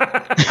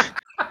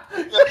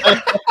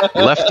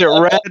 Left it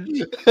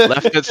red,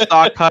 left it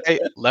stock height,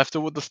 left it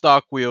with the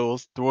stock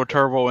wheels, threw a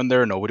turbo in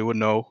there. Nobody would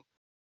know.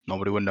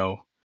 Nobody would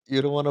know.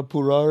 You don't want a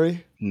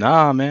Ferrari?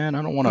 Nah, man,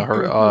 I don't want to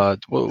hurt.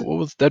 What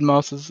was Dead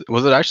Mouse's?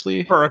 Was it actually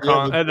Yeah,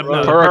 Huracan, the no,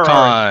 the Ferrari.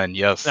 Ferrari. Huracan? Now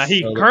Yes.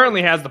 he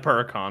currently has the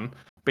Huracan,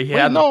 but he Wait,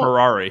 had the no.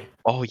 Ferrari.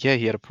 Oh yeah,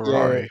 he had a Yeah,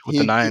 Ferrari with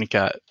the Nyan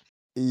Cat.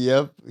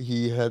 yep,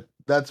 he had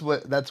that's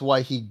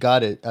why he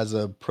got it as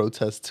a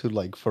protest to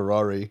like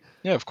Ferrari.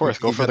 Yeah, of course.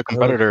 Go He for got the the Huracan.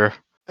 competitor.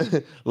 That's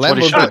what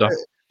he Lambos, should have done.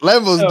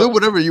 Lambos, do So,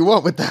 whatever you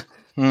want with that.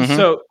 Mm-hmm.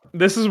 so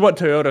this is what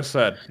Toyota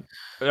said.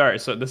 All right,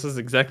 so this is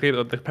exactly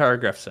what the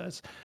paragraph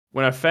says.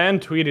 When a fan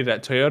tweeted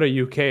at Toyota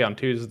UK on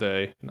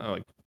Tuesday,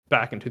 like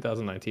back in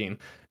 2019,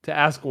 to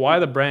ask why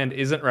the brand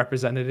isn't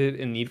represented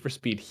in Need for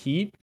Speed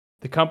Heat,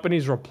 the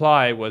company's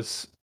reply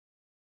was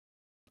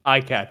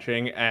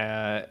eye-catching,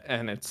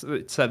 and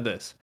it said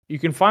this: "You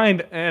can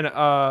find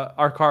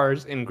our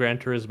cars in Gran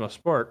Turismo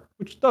Sport,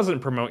 which doesn't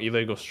promote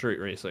illegal street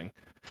racing.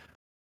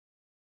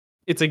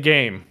 It's a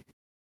game.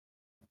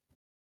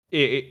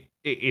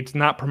 It's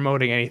not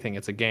promoting anything.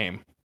 It's a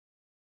game."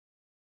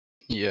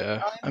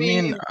 Yeah. I I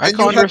mean, mean, I then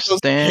can you have those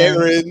understand.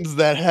 Karens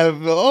that have,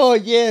 oh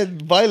yeah,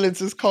 violence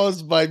is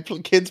caused by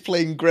kids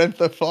playing Grand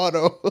Theft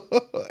Auto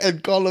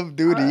and Call of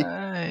Duty.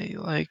 I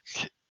like.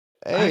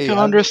 I Hey, can I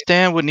mean,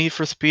 understand with Need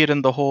for Speed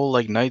and the whole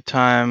like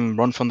nighttime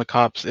run from the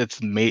cops.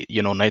 It's made,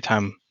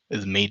 nighttime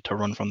is made to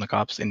run from the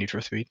cops in Need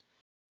for Speed.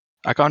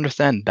 I can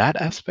understand that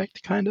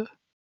aspect, kind of.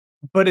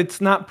 But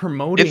it's not It's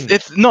promoting it.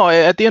 it's no.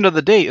 At the end of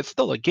the day, it's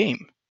still a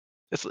game.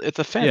 It's a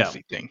Yeah,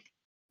 fantasy thing.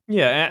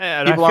 yeah,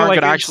 and I People feel aren't like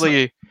gonna it's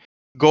actually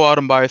go out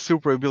and buy a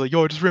Supra and be like,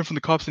 "Yo, I just ran from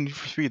the cops in Need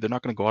for Speed." They're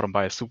not gonna go out and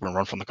buy a Supra and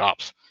run from the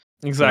cops.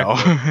 You know.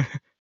 exactly.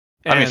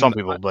 I mean, some And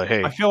people, but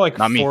I hey, feel like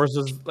not me.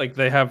 Forza's like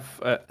they have.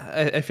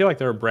 I feel like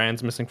there are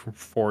brands missing from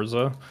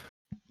Forza.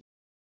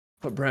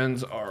 What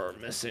brands are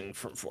missing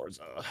from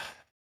Forza?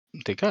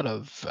 They got a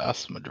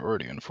vast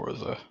majority in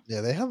Forza. yeah,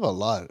 they have a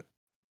lot.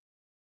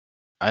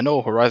 I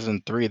know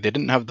Horizon 3, they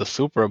didn't have the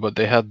Supra, but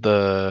They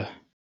didn't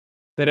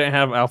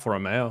have Alfa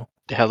Romeo.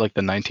 they had like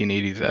the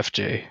 1980s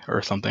FJ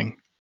or something.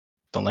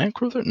 The Land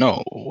Cruiser?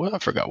 No, I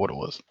forgot what it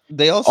was.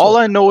 They also All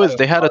I have a know lot is of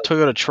they had a cars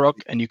Toyota that truck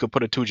and you could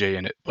put a 2J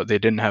in it, but they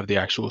didn't have the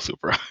actual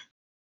Supra.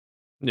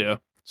 Yeah.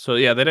 So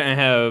yeah, they didn't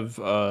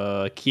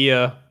have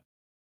Kia.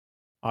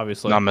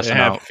 Obviously, Not they didn't missing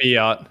have out.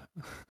 Fiat.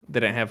 They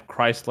didn't have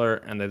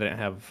Chrysler, and they didn't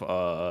have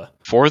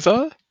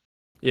Forza?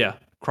 yeah,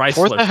 Chrysler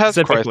Forza has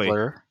specifically.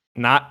 Chrysler.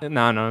 Not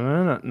no,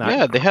 not.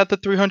 Yeah, they had the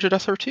 300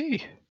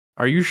 SRT.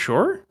 Are you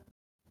sure?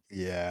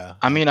 yeah.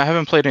 I mean, I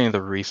haven't played any of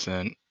the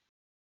recent.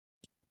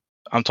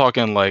 I'm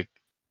talking like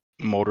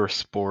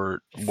motorsport,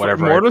 For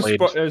whatever I played.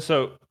 Motorsport,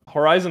 so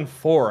Horizon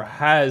 4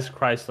 has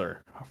Chrysler.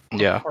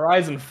 Yeah.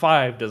 Horizon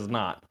 5 does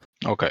not.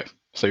 Okay.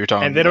 So you're And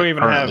talking they don't like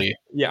even have currently.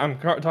 yeah, I'm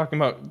talking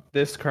about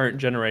this current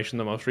generation,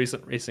 the most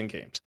recent racing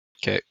games.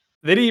 Okay.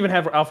 They didn't even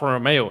have Alfa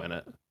Romeo in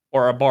it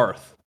or a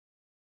Barth.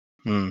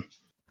 Hmm.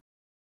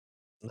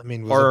 I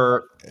mean, was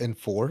Or it in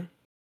 4?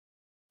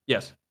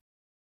 yes,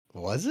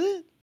 Was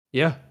it?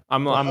 yeah.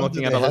 I'm Well, how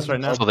looking did at they a have list it right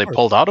on now. So they 4?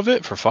 pulled out of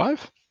it for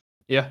 5?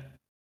 Yeah.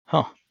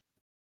 Huh.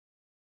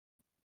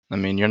 I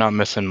mean, you're not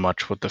missing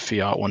much with the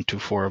Fiat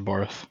 124,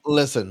 Barth.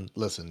 Listen,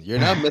 you're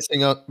not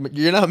missing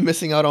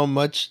out on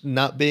much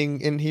not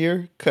being in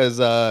here, 'cause,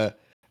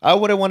 I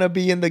wouldn't wanna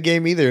be in the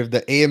game either if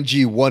the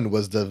AMG 1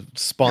 was the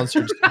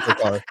sponsored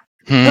supercar.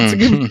 That's a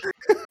good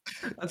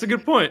Hmm. that's a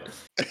good point.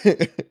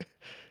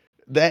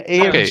 That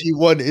Yeah. Okay, AMG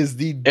 1 is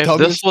the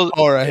dumbest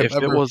car I have if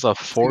it ever was a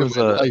seen in my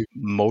Forza life.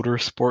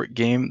 Motorsport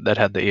game that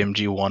had the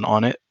AMG 1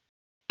 on it,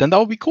 then that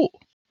would be cool,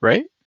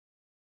 right?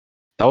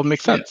 That would make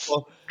Yeah. sense.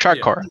 Well, Track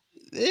Yeah. car,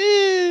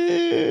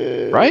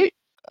 eh, right?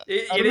 I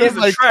It don't know is if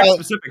a I track count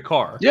specific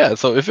car. Yeah,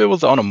 so if it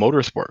was on a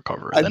motorsport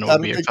cover, I then it would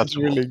don't be think it's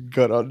acceptable. really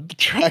good on the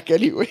track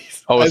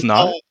anyways. Oh, it's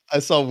not? I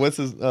saw what's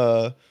his,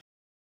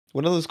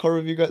 one of those car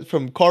review guys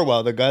from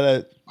Carwow, the guy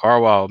that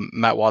Carwow,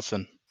 Matt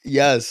Watson.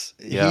 yes,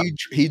 Yeah.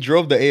 he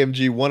drove the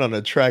AMG 1 on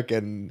a track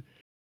and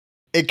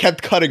it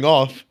kept cutting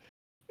off.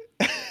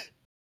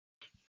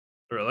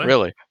 Really?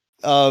 Really?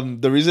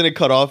 The reason it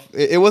cut off,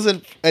 it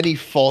wasn't any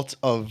fault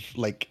of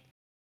like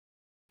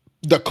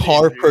the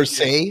car AMG, per yeah.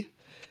 se.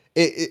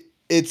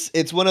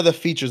 It's one of the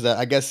features that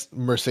I guess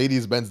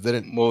Mercedes-Benz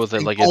didn't What was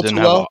it like? install too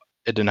well.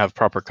 It didn't have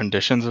proper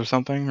conditions or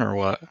something, or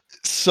what?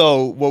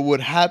 So what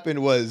would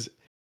happen was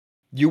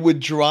you would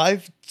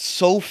drive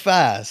so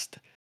fast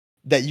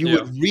that you Yeah.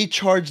 would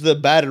recharge the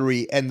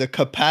battery and the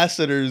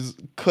capacitors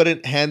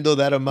couldn't handle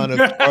that amount of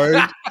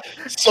charge.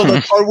 So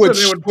the car would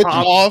So they would switch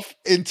pop. off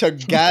into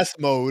gas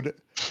mode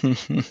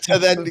to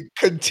then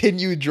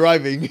continue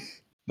driving.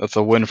 That's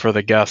a win for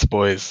the gas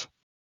boys.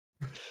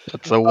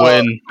 That's a Uh,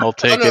 win. I'll oh,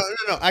 take no, it.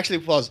 no, no. Actually,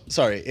 pause.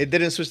 Sorry, it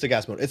didn't switch to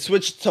gas mode. It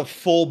switched to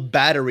full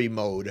battery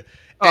mode,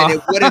 and Oh.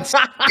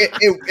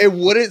 it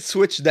wouldn't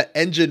switch the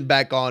engine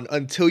back on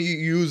until you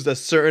used a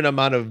certain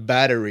amount of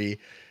battery.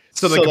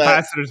 So the So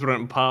that capacitors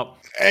wouldn't pop.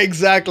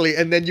 exactly,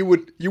 and then you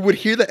would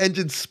hear the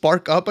engine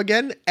spark up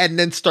again, and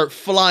then start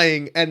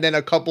flying, and then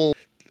a couple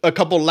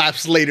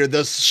laps later,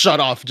 just shut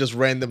off just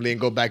randomly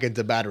and go back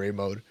into battery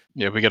mode.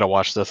 Yeah, we gotta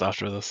watch this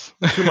after this.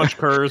 Too much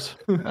curs.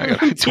 I got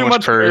too Too much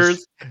much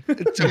curs. curs.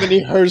 Too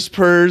many Hers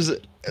pers.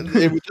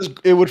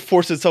 It would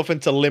force itself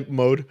into limp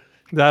mode.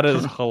 That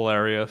is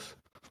hilarious.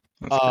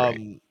 That's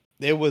great.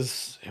 It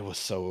was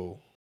so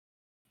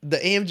the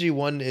AMG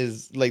 1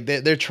 is like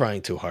they're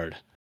trying too hard.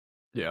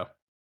 Yeah.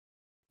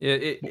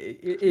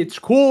 It's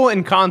cool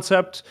in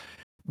concept,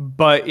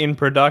 but in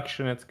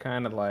production, it's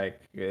kind of like,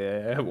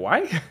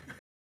 why?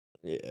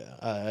 Yeah,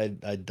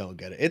 I don't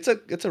get it.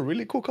 It's a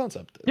really cool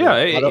concept. Yeah,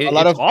 A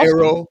lot it's of awesome.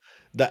 aero,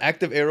 the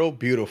active aero,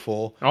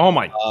 beautiful. Oh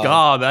my Um,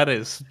 god, that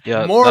is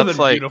Yeah, more that's than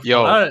like, beautiful.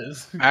 yo, That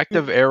is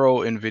active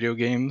arrow in video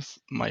games,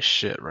 my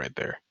shit right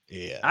there.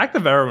 yeah,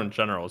 active arrow in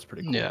general is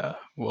pretty cool. Yeah,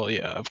 well,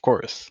 yeah, of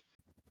course.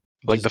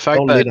 Like just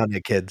don't lean on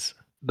it, kids.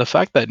 the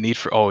fact that Need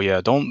for oh yeah,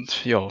 don't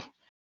If you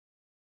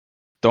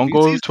see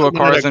go to a someone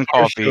at a Cars and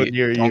car show Coffee.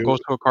 near Don't you, go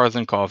to a Cars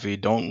and Coffee.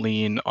 Don't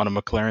lean on a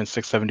McLaren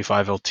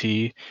 675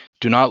 LT.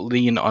 Do not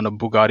lean on a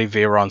Bugatti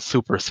Veyron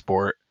Super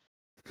Sport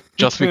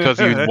just because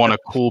you want a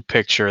cool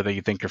picture that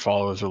you think your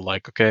followers will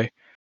like, okay?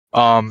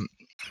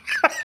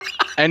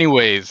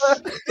 Anyways,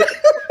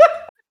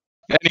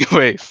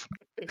 anyways.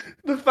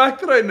 The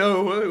fact that I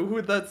know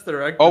who that's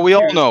directed Oh, we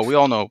all to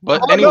know.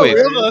 But oh no, anyways,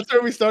 real, that's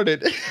where we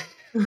started.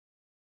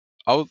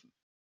 I was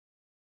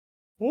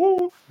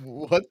Ooh.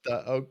 What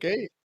the?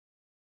 Okay.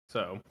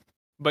 So,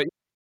 but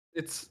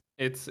it's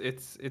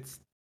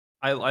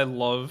I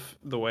love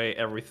the way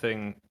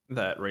everything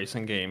that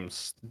racing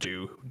games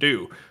do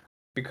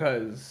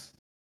because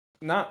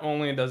not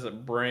only does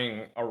it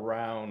bring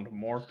around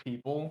more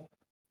people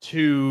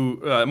to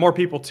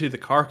the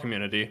car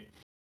community,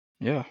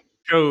 yeah.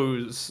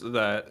 shows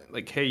that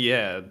like, hey,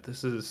 yeah,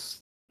 this is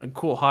a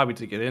cool hobby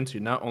to get into,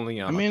 not only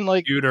I on a mean,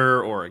 like,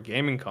 computer or a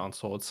gaming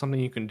console. It's something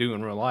you can do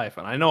in real life.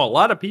 And I know a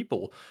lot of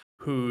people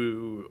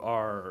who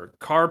are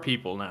car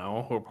people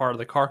now, who are part of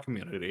the car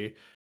community,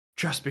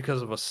 just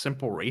because of a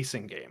simple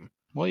racing game.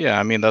 well, yeah.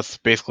 I mean, that's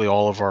basically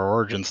all of our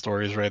origin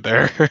stories right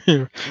there.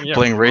 Yeah, Playing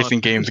pretty much. racing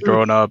games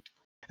growing up,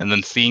 and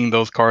then seeing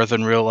those cars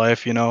in real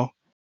life. And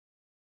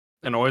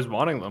always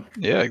wanting them,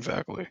 Yeah,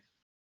 exactly.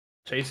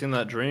 chasing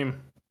that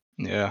dream,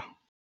 Yeah.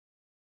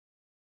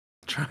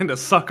 trying to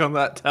suck on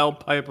that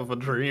tailpipe of a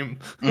dream.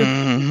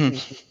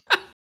 Mhm.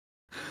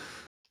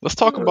 Let's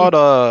talk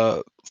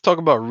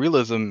about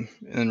realism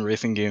in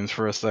racing games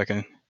for a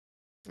second.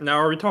 Now,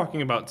 are we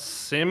talking about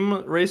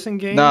sim racing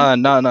games? Nah,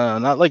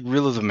 not like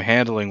realism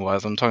handling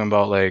wise. I'm talking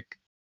about like,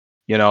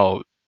 you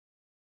know,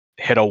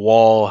 hit a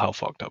wall, how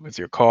fucked up is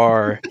your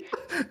car,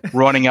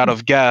 running out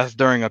of gas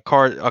during a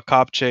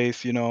cop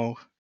chase.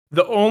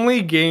 The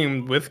only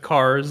game with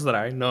cars that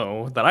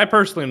I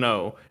personally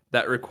know,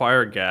 that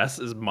require gas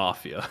is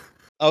Mafia.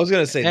 I was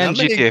gonna say and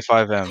not many GTA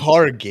 5M.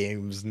 car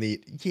games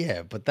need.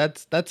 Yeah, but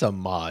that's a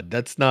mod.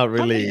 That's not I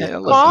mean, really yeah, a listen,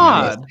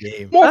 base Mod.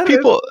 game. more That is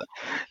people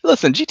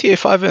listen. GTA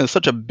 5M is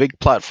such a big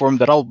platform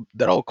that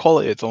I'll call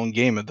it its own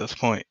game at this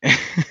point,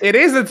 it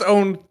is its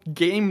own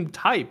game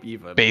type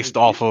even. based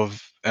off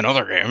of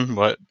another game.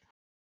 But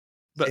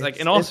But like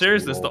in all It's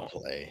seriousness, role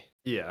play.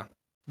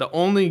 the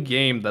only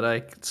game that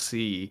I could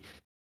see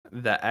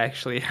that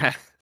actually has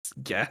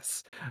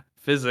gas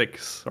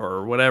physics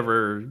or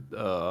whatever,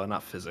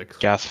 not physics.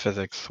 gas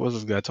physics. What's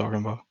this guy talking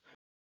about?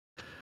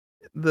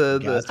 The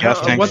Gas Gas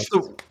tanks.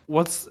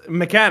 what's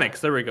mechanics?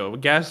 There we go.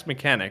 Gas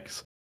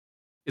mechanics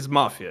is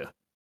Mafia.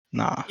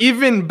 Nah.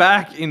 Even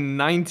back in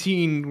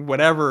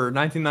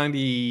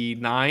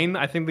 1999,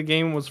 I think the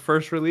game was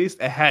first released.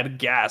 It had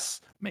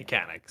gas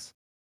mechanics.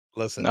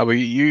 Listen, No, but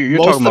you're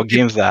talking most of about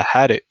games that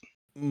had it.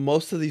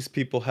 most of these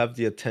people have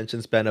the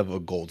attention span of a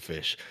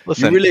goldfish. You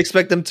Listen, really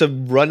expect them to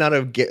run out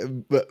of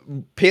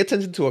pay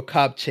attention to a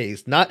cop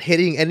chase, not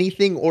hitting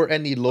anything or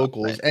any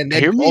locals, and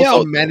then hear me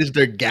also out. manage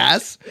their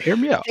gas. Hear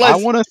me out. I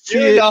Plus, want to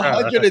you're see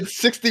in it.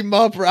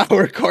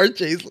 160-mile-per-hour car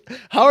chase.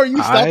 How are you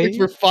stopping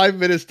for 5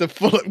 minutes to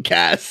fill up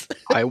gas?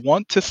 I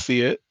want to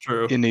see it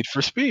True. in Need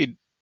for Speed.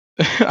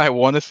 I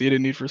want to see it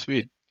in Need for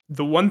Speed.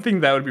 The one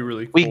thing that would be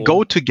really cool. We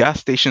go to gas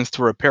stations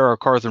to repair our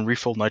cars and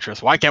refill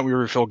nitrous. Why can't we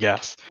refill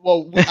gas?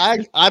 Well,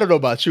 I don't know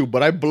about you,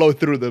 but I blow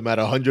through them at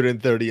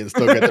 130 and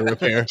still get the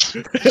repair.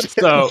 So,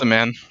 Listen,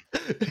 man,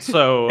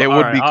 so it all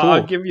would right, be I'll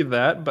cool. give you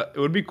that, but it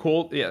would be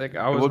cool. Yeah, like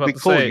I It was would be about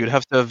to cool. say, You'd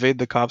have to evade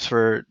the cops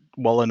for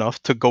well enough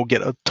to go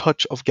get a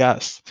touch of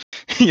gas.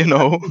 You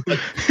know,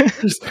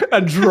 just a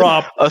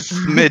drop. a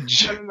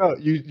smidge, No.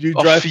 You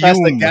a drive past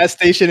the fume. gas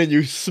station and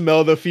you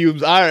smell the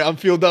fumes. All right, I'm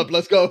fueled up.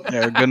 Let's go.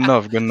 Yeah, good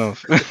enough. Good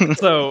enough.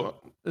 So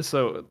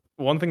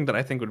one thing that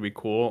I think would be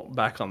cool,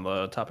 back on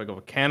the topic of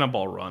a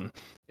cannonball run,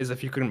 is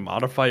if you can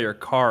modify your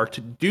car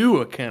to do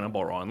a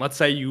cannonball run. Let's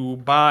say you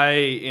buy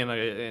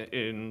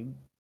in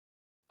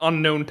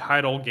unknown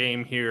title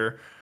game here.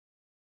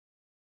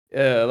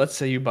 Let's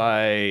say you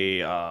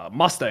buy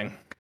Mustang.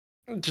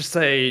 Just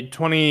say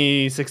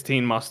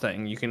 2016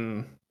 Mustang. You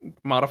can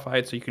modify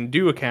it so you can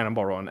do a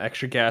cannonball run,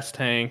 extra gas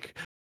tank,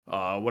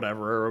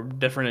 whatever,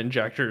 different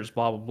injectors,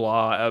 blah blah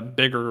blah, a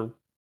bigger,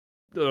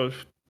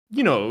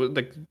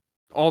 like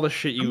all the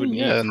shit I you would mean,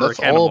 need yeah, and for a that's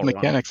all cannonball run.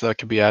 mechanics that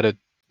could be added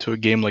to a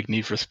game like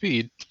Need for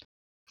Speed.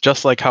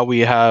 Just like how we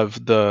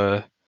have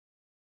the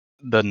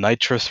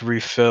nitrous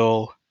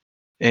refill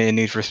in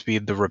Need for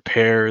Speed, the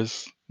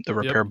repairs, the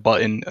repair Yep.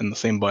 button, and the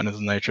same button as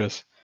the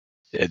nitrous.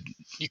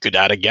 You could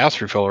add a gas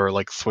refill or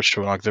like switch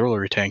to an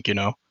auxiliary tank. You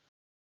know.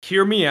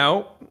 Hear me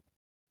out.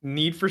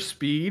 Need for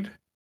Speed,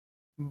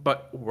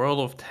 but World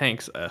of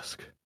Tanks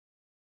esque.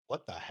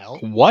 What the hell?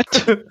 What?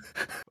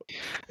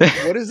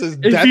 What is this,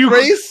 If death you-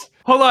 race?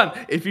 Hold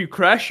on. If you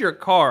crash your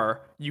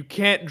car, you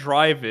can't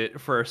drive it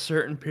for a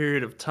certain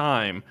period of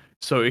time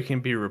so it can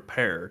be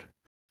repaired.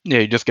 Yeah,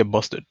 you just get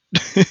busted.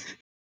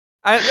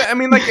 I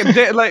mean, like a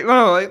day, like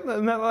no, like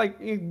not like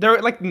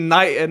they're like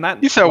night and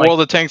not. You said like,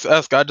 World of Tanks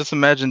esque. I just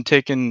imagine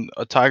taking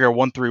a Tiger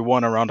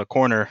 131 around a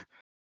corner.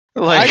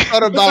 Like I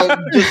thought about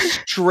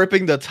just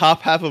stripping the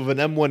top half of an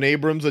M1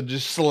 Abrams and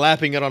just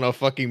slapping it on a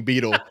fucking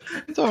Beetle.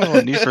 I'm talking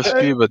about Need for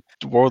Speed, but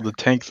World of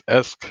Tanks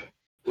esque.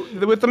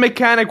 with the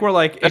mechanic where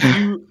like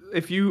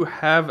if you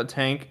have a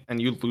tank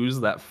and you lose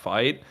that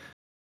fight,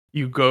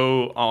 you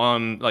go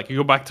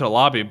back to the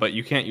lobby, but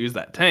you can't use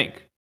that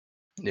tank.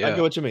 Yeah. I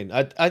get what you mean.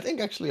 I think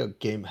actually a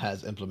game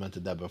has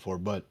implemented that before,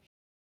 but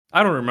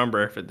I don't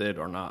remember if it did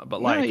or not,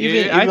 but like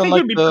even I think like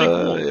it'd be pretty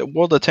cool. the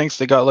World of Tanks,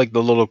 they got like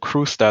the little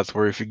crew stats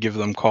where if you give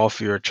them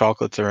coffee or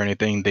chocolates or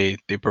anything, they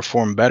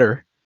perform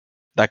better.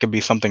 That could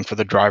be something for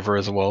the driver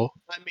as well.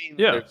 I mean,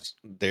 Yeah.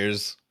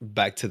 there's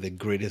back to the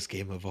greatest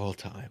game of all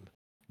time,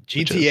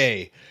 Which is-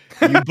 GTA.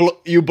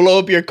 You blow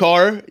up your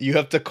car. You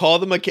have to call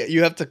the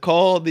You have to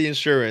call the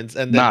insurance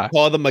and then Nah.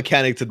 call the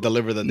mechanic to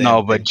deliver the damn No,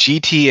 thing. but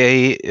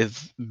GTA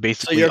is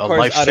basically your a car's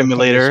life out of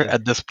simulator commission.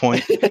 at this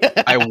point.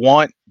 I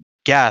want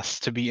gas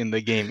to be in the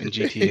game in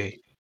GTA.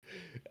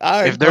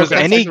 All right, If there's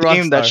contact any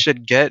game that Rockstar.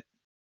 should get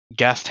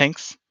gas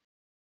tanks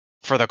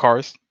for the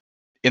cars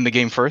in the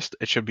game first,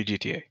 it should be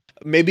GTA.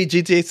 Maybe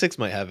GTA 6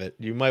 might have it.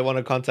 You might want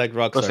to contact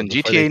Rockstar Listen,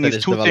 before they GTA needs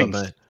finish two things.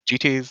 development.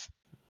 GTA is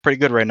pretty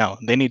good right now.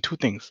 They need two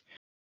things.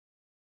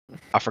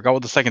 I forgot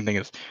what the second thing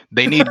is.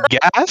 They need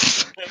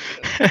gas.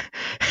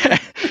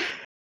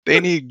 They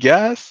need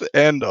gas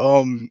and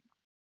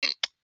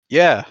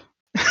yeah.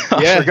 I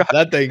Yeah, forgot.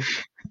 that thing.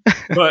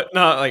 But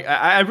no, like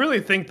I really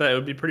think that it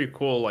would be pretty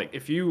cool. Like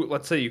if you,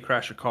 let's say you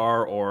crash a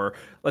car, or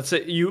let's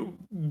say you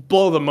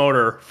blow the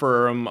motor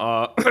from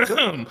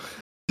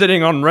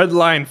sitting on red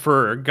line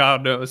for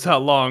God knows how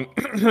long,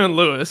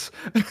 Lewis.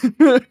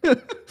 What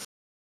did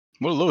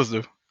Lewis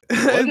do?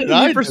 What did Need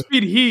I for do?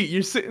 Speed Heat,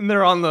 you're sitting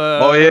there on the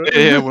Oh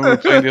yeah. When we were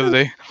playing the other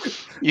day,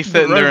 he's The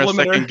sitting there rev in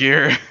second limiter.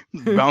 gear,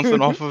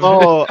 bouncing off of it.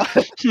 Oh,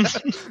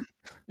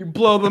 You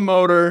blow the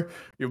motor,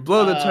 you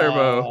blow the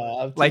turbo,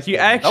 I'm too like you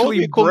stubborn. That would be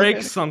actually a cool break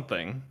mechanic.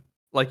 something.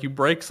 Like you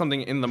break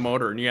something in the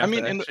motor, and you I have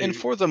mean, to in actually.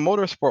 Forza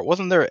Motorsport,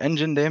 wasn't there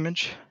engine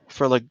damage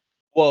for like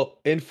Well,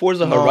 in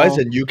Forza No.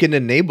 Horizon, you can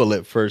enable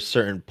it for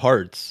certain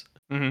parts.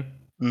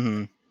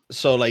 Mm-hmm.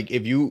 So like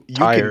if you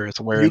Tires,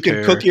 wear and can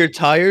tear. cook your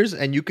tires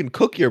and you can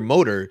cook your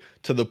motor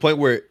to the point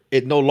where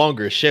it no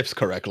longer shifts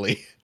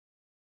correctly.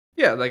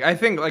 Yeah, like I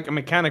think like a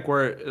mechanic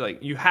where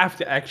like you have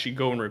to actually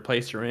go and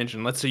replace your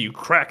engine. Let's say you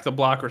crack the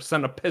block or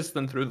send a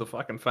piston through the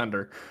fucking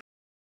fender.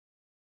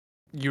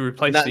 You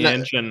replace the Not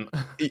engine.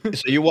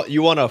 so you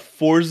want a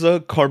Forza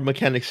car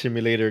mechanic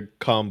simulator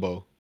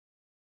combo.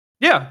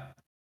 Yeah,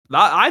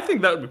 I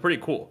think that would be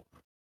pretty cool.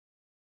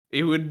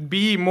 It would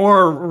be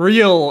more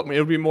real. It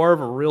would be more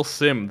of a real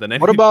sim than What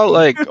anything. about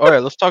like, all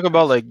right, let's talk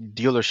about like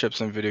dealerships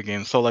in video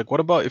games. So like,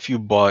 what about if you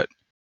bought,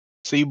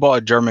 say you bought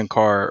a German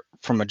car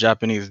from a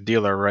Japanese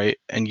dealer, right?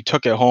 And you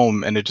took it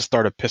home and it just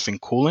started pissing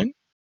coolant?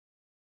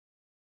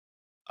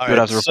 All You would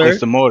right, have to replace sir.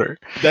 the motor.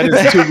 That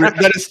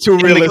is too In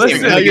the realistic.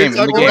 game, in Now the you're game, in the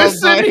talking game, about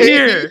Listen buying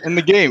here. in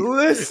the game,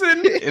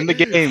 Listen in the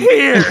game,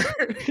 here.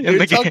 in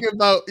the game.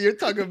 you're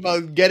talking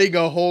about getting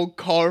a whole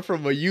car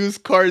from a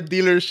used car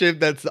dealership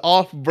that's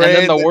off And then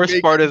brand the and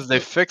worst part making is they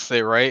fix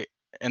it, right?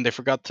 And they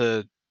forgot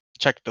to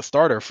check the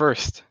starter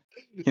first,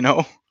 you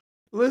know?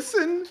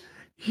 Listen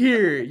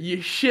here, you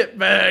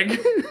shitbag.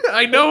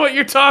 I know what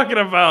you're talking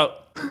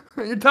about.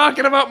 You're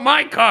talking about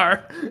my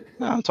car.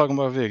 Nah, I'm talking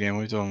about a video game.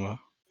 What are you talking about?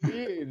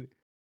 Dude,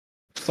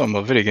 Talking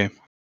about a video game.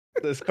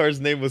 this car's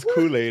name was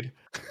Kool-Aid.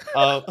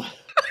 Um,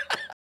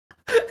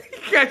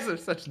 You guys are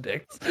such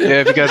dicks.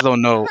 Yeah, if you guys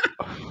don't know,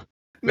 we have an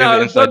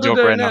No, inside joke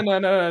right no, now. no,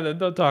 no, no,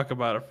 don't talk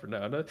about it for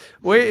now.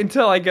 Wait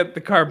until I get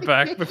the car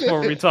back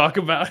before we talk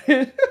about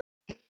it.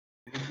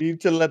 you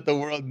need to let the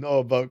world know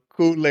about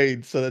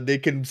Kool-Aid so that they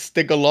can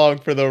stick along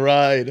for the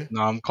ride.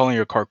 No, I'm calling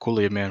your car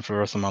Kool-Aid Man for the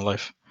rest of my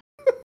life.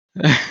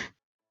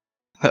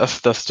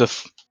 That's just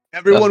that's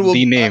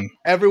the name.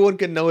 Everyone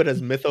can know it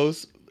as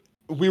Mythos.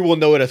 We will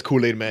know it as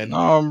Kool-Aid Man.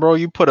 No, bro,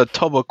 you put a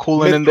tub of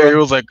coolant in there. It Mithra.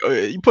 was like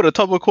you put a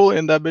tub of coolant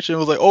in that bitch, and it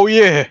was like, oh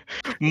yeah,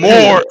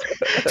 more,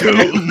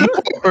 Two.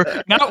 more,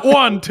 Not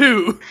one,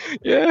 two.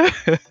 yeah.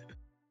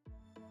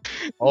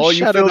 Oh, you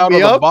Shat it filled out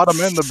me of the up? bottom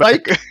and the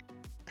Psych.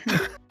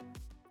 back.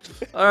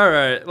 All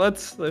right,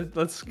 let's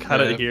cut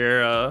Yeah. it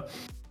here.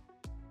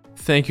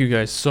 Thank you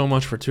guys so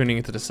much for tuning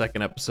into the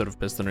second episode of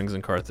Piston Rings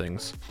and Car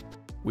Things.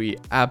 We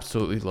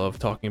absolutely love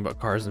talking about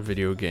cars and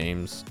video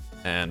games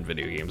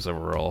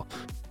overall.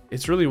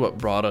 It's really what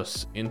brought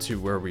us into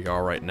where we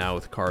are right now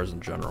with cars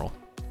in general.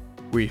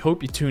 We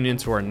hope you tune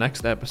into our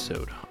next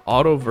episode,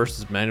 Auto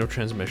versus Manual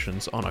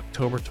Transmissions, on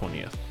October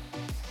 20th.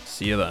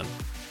 See you then.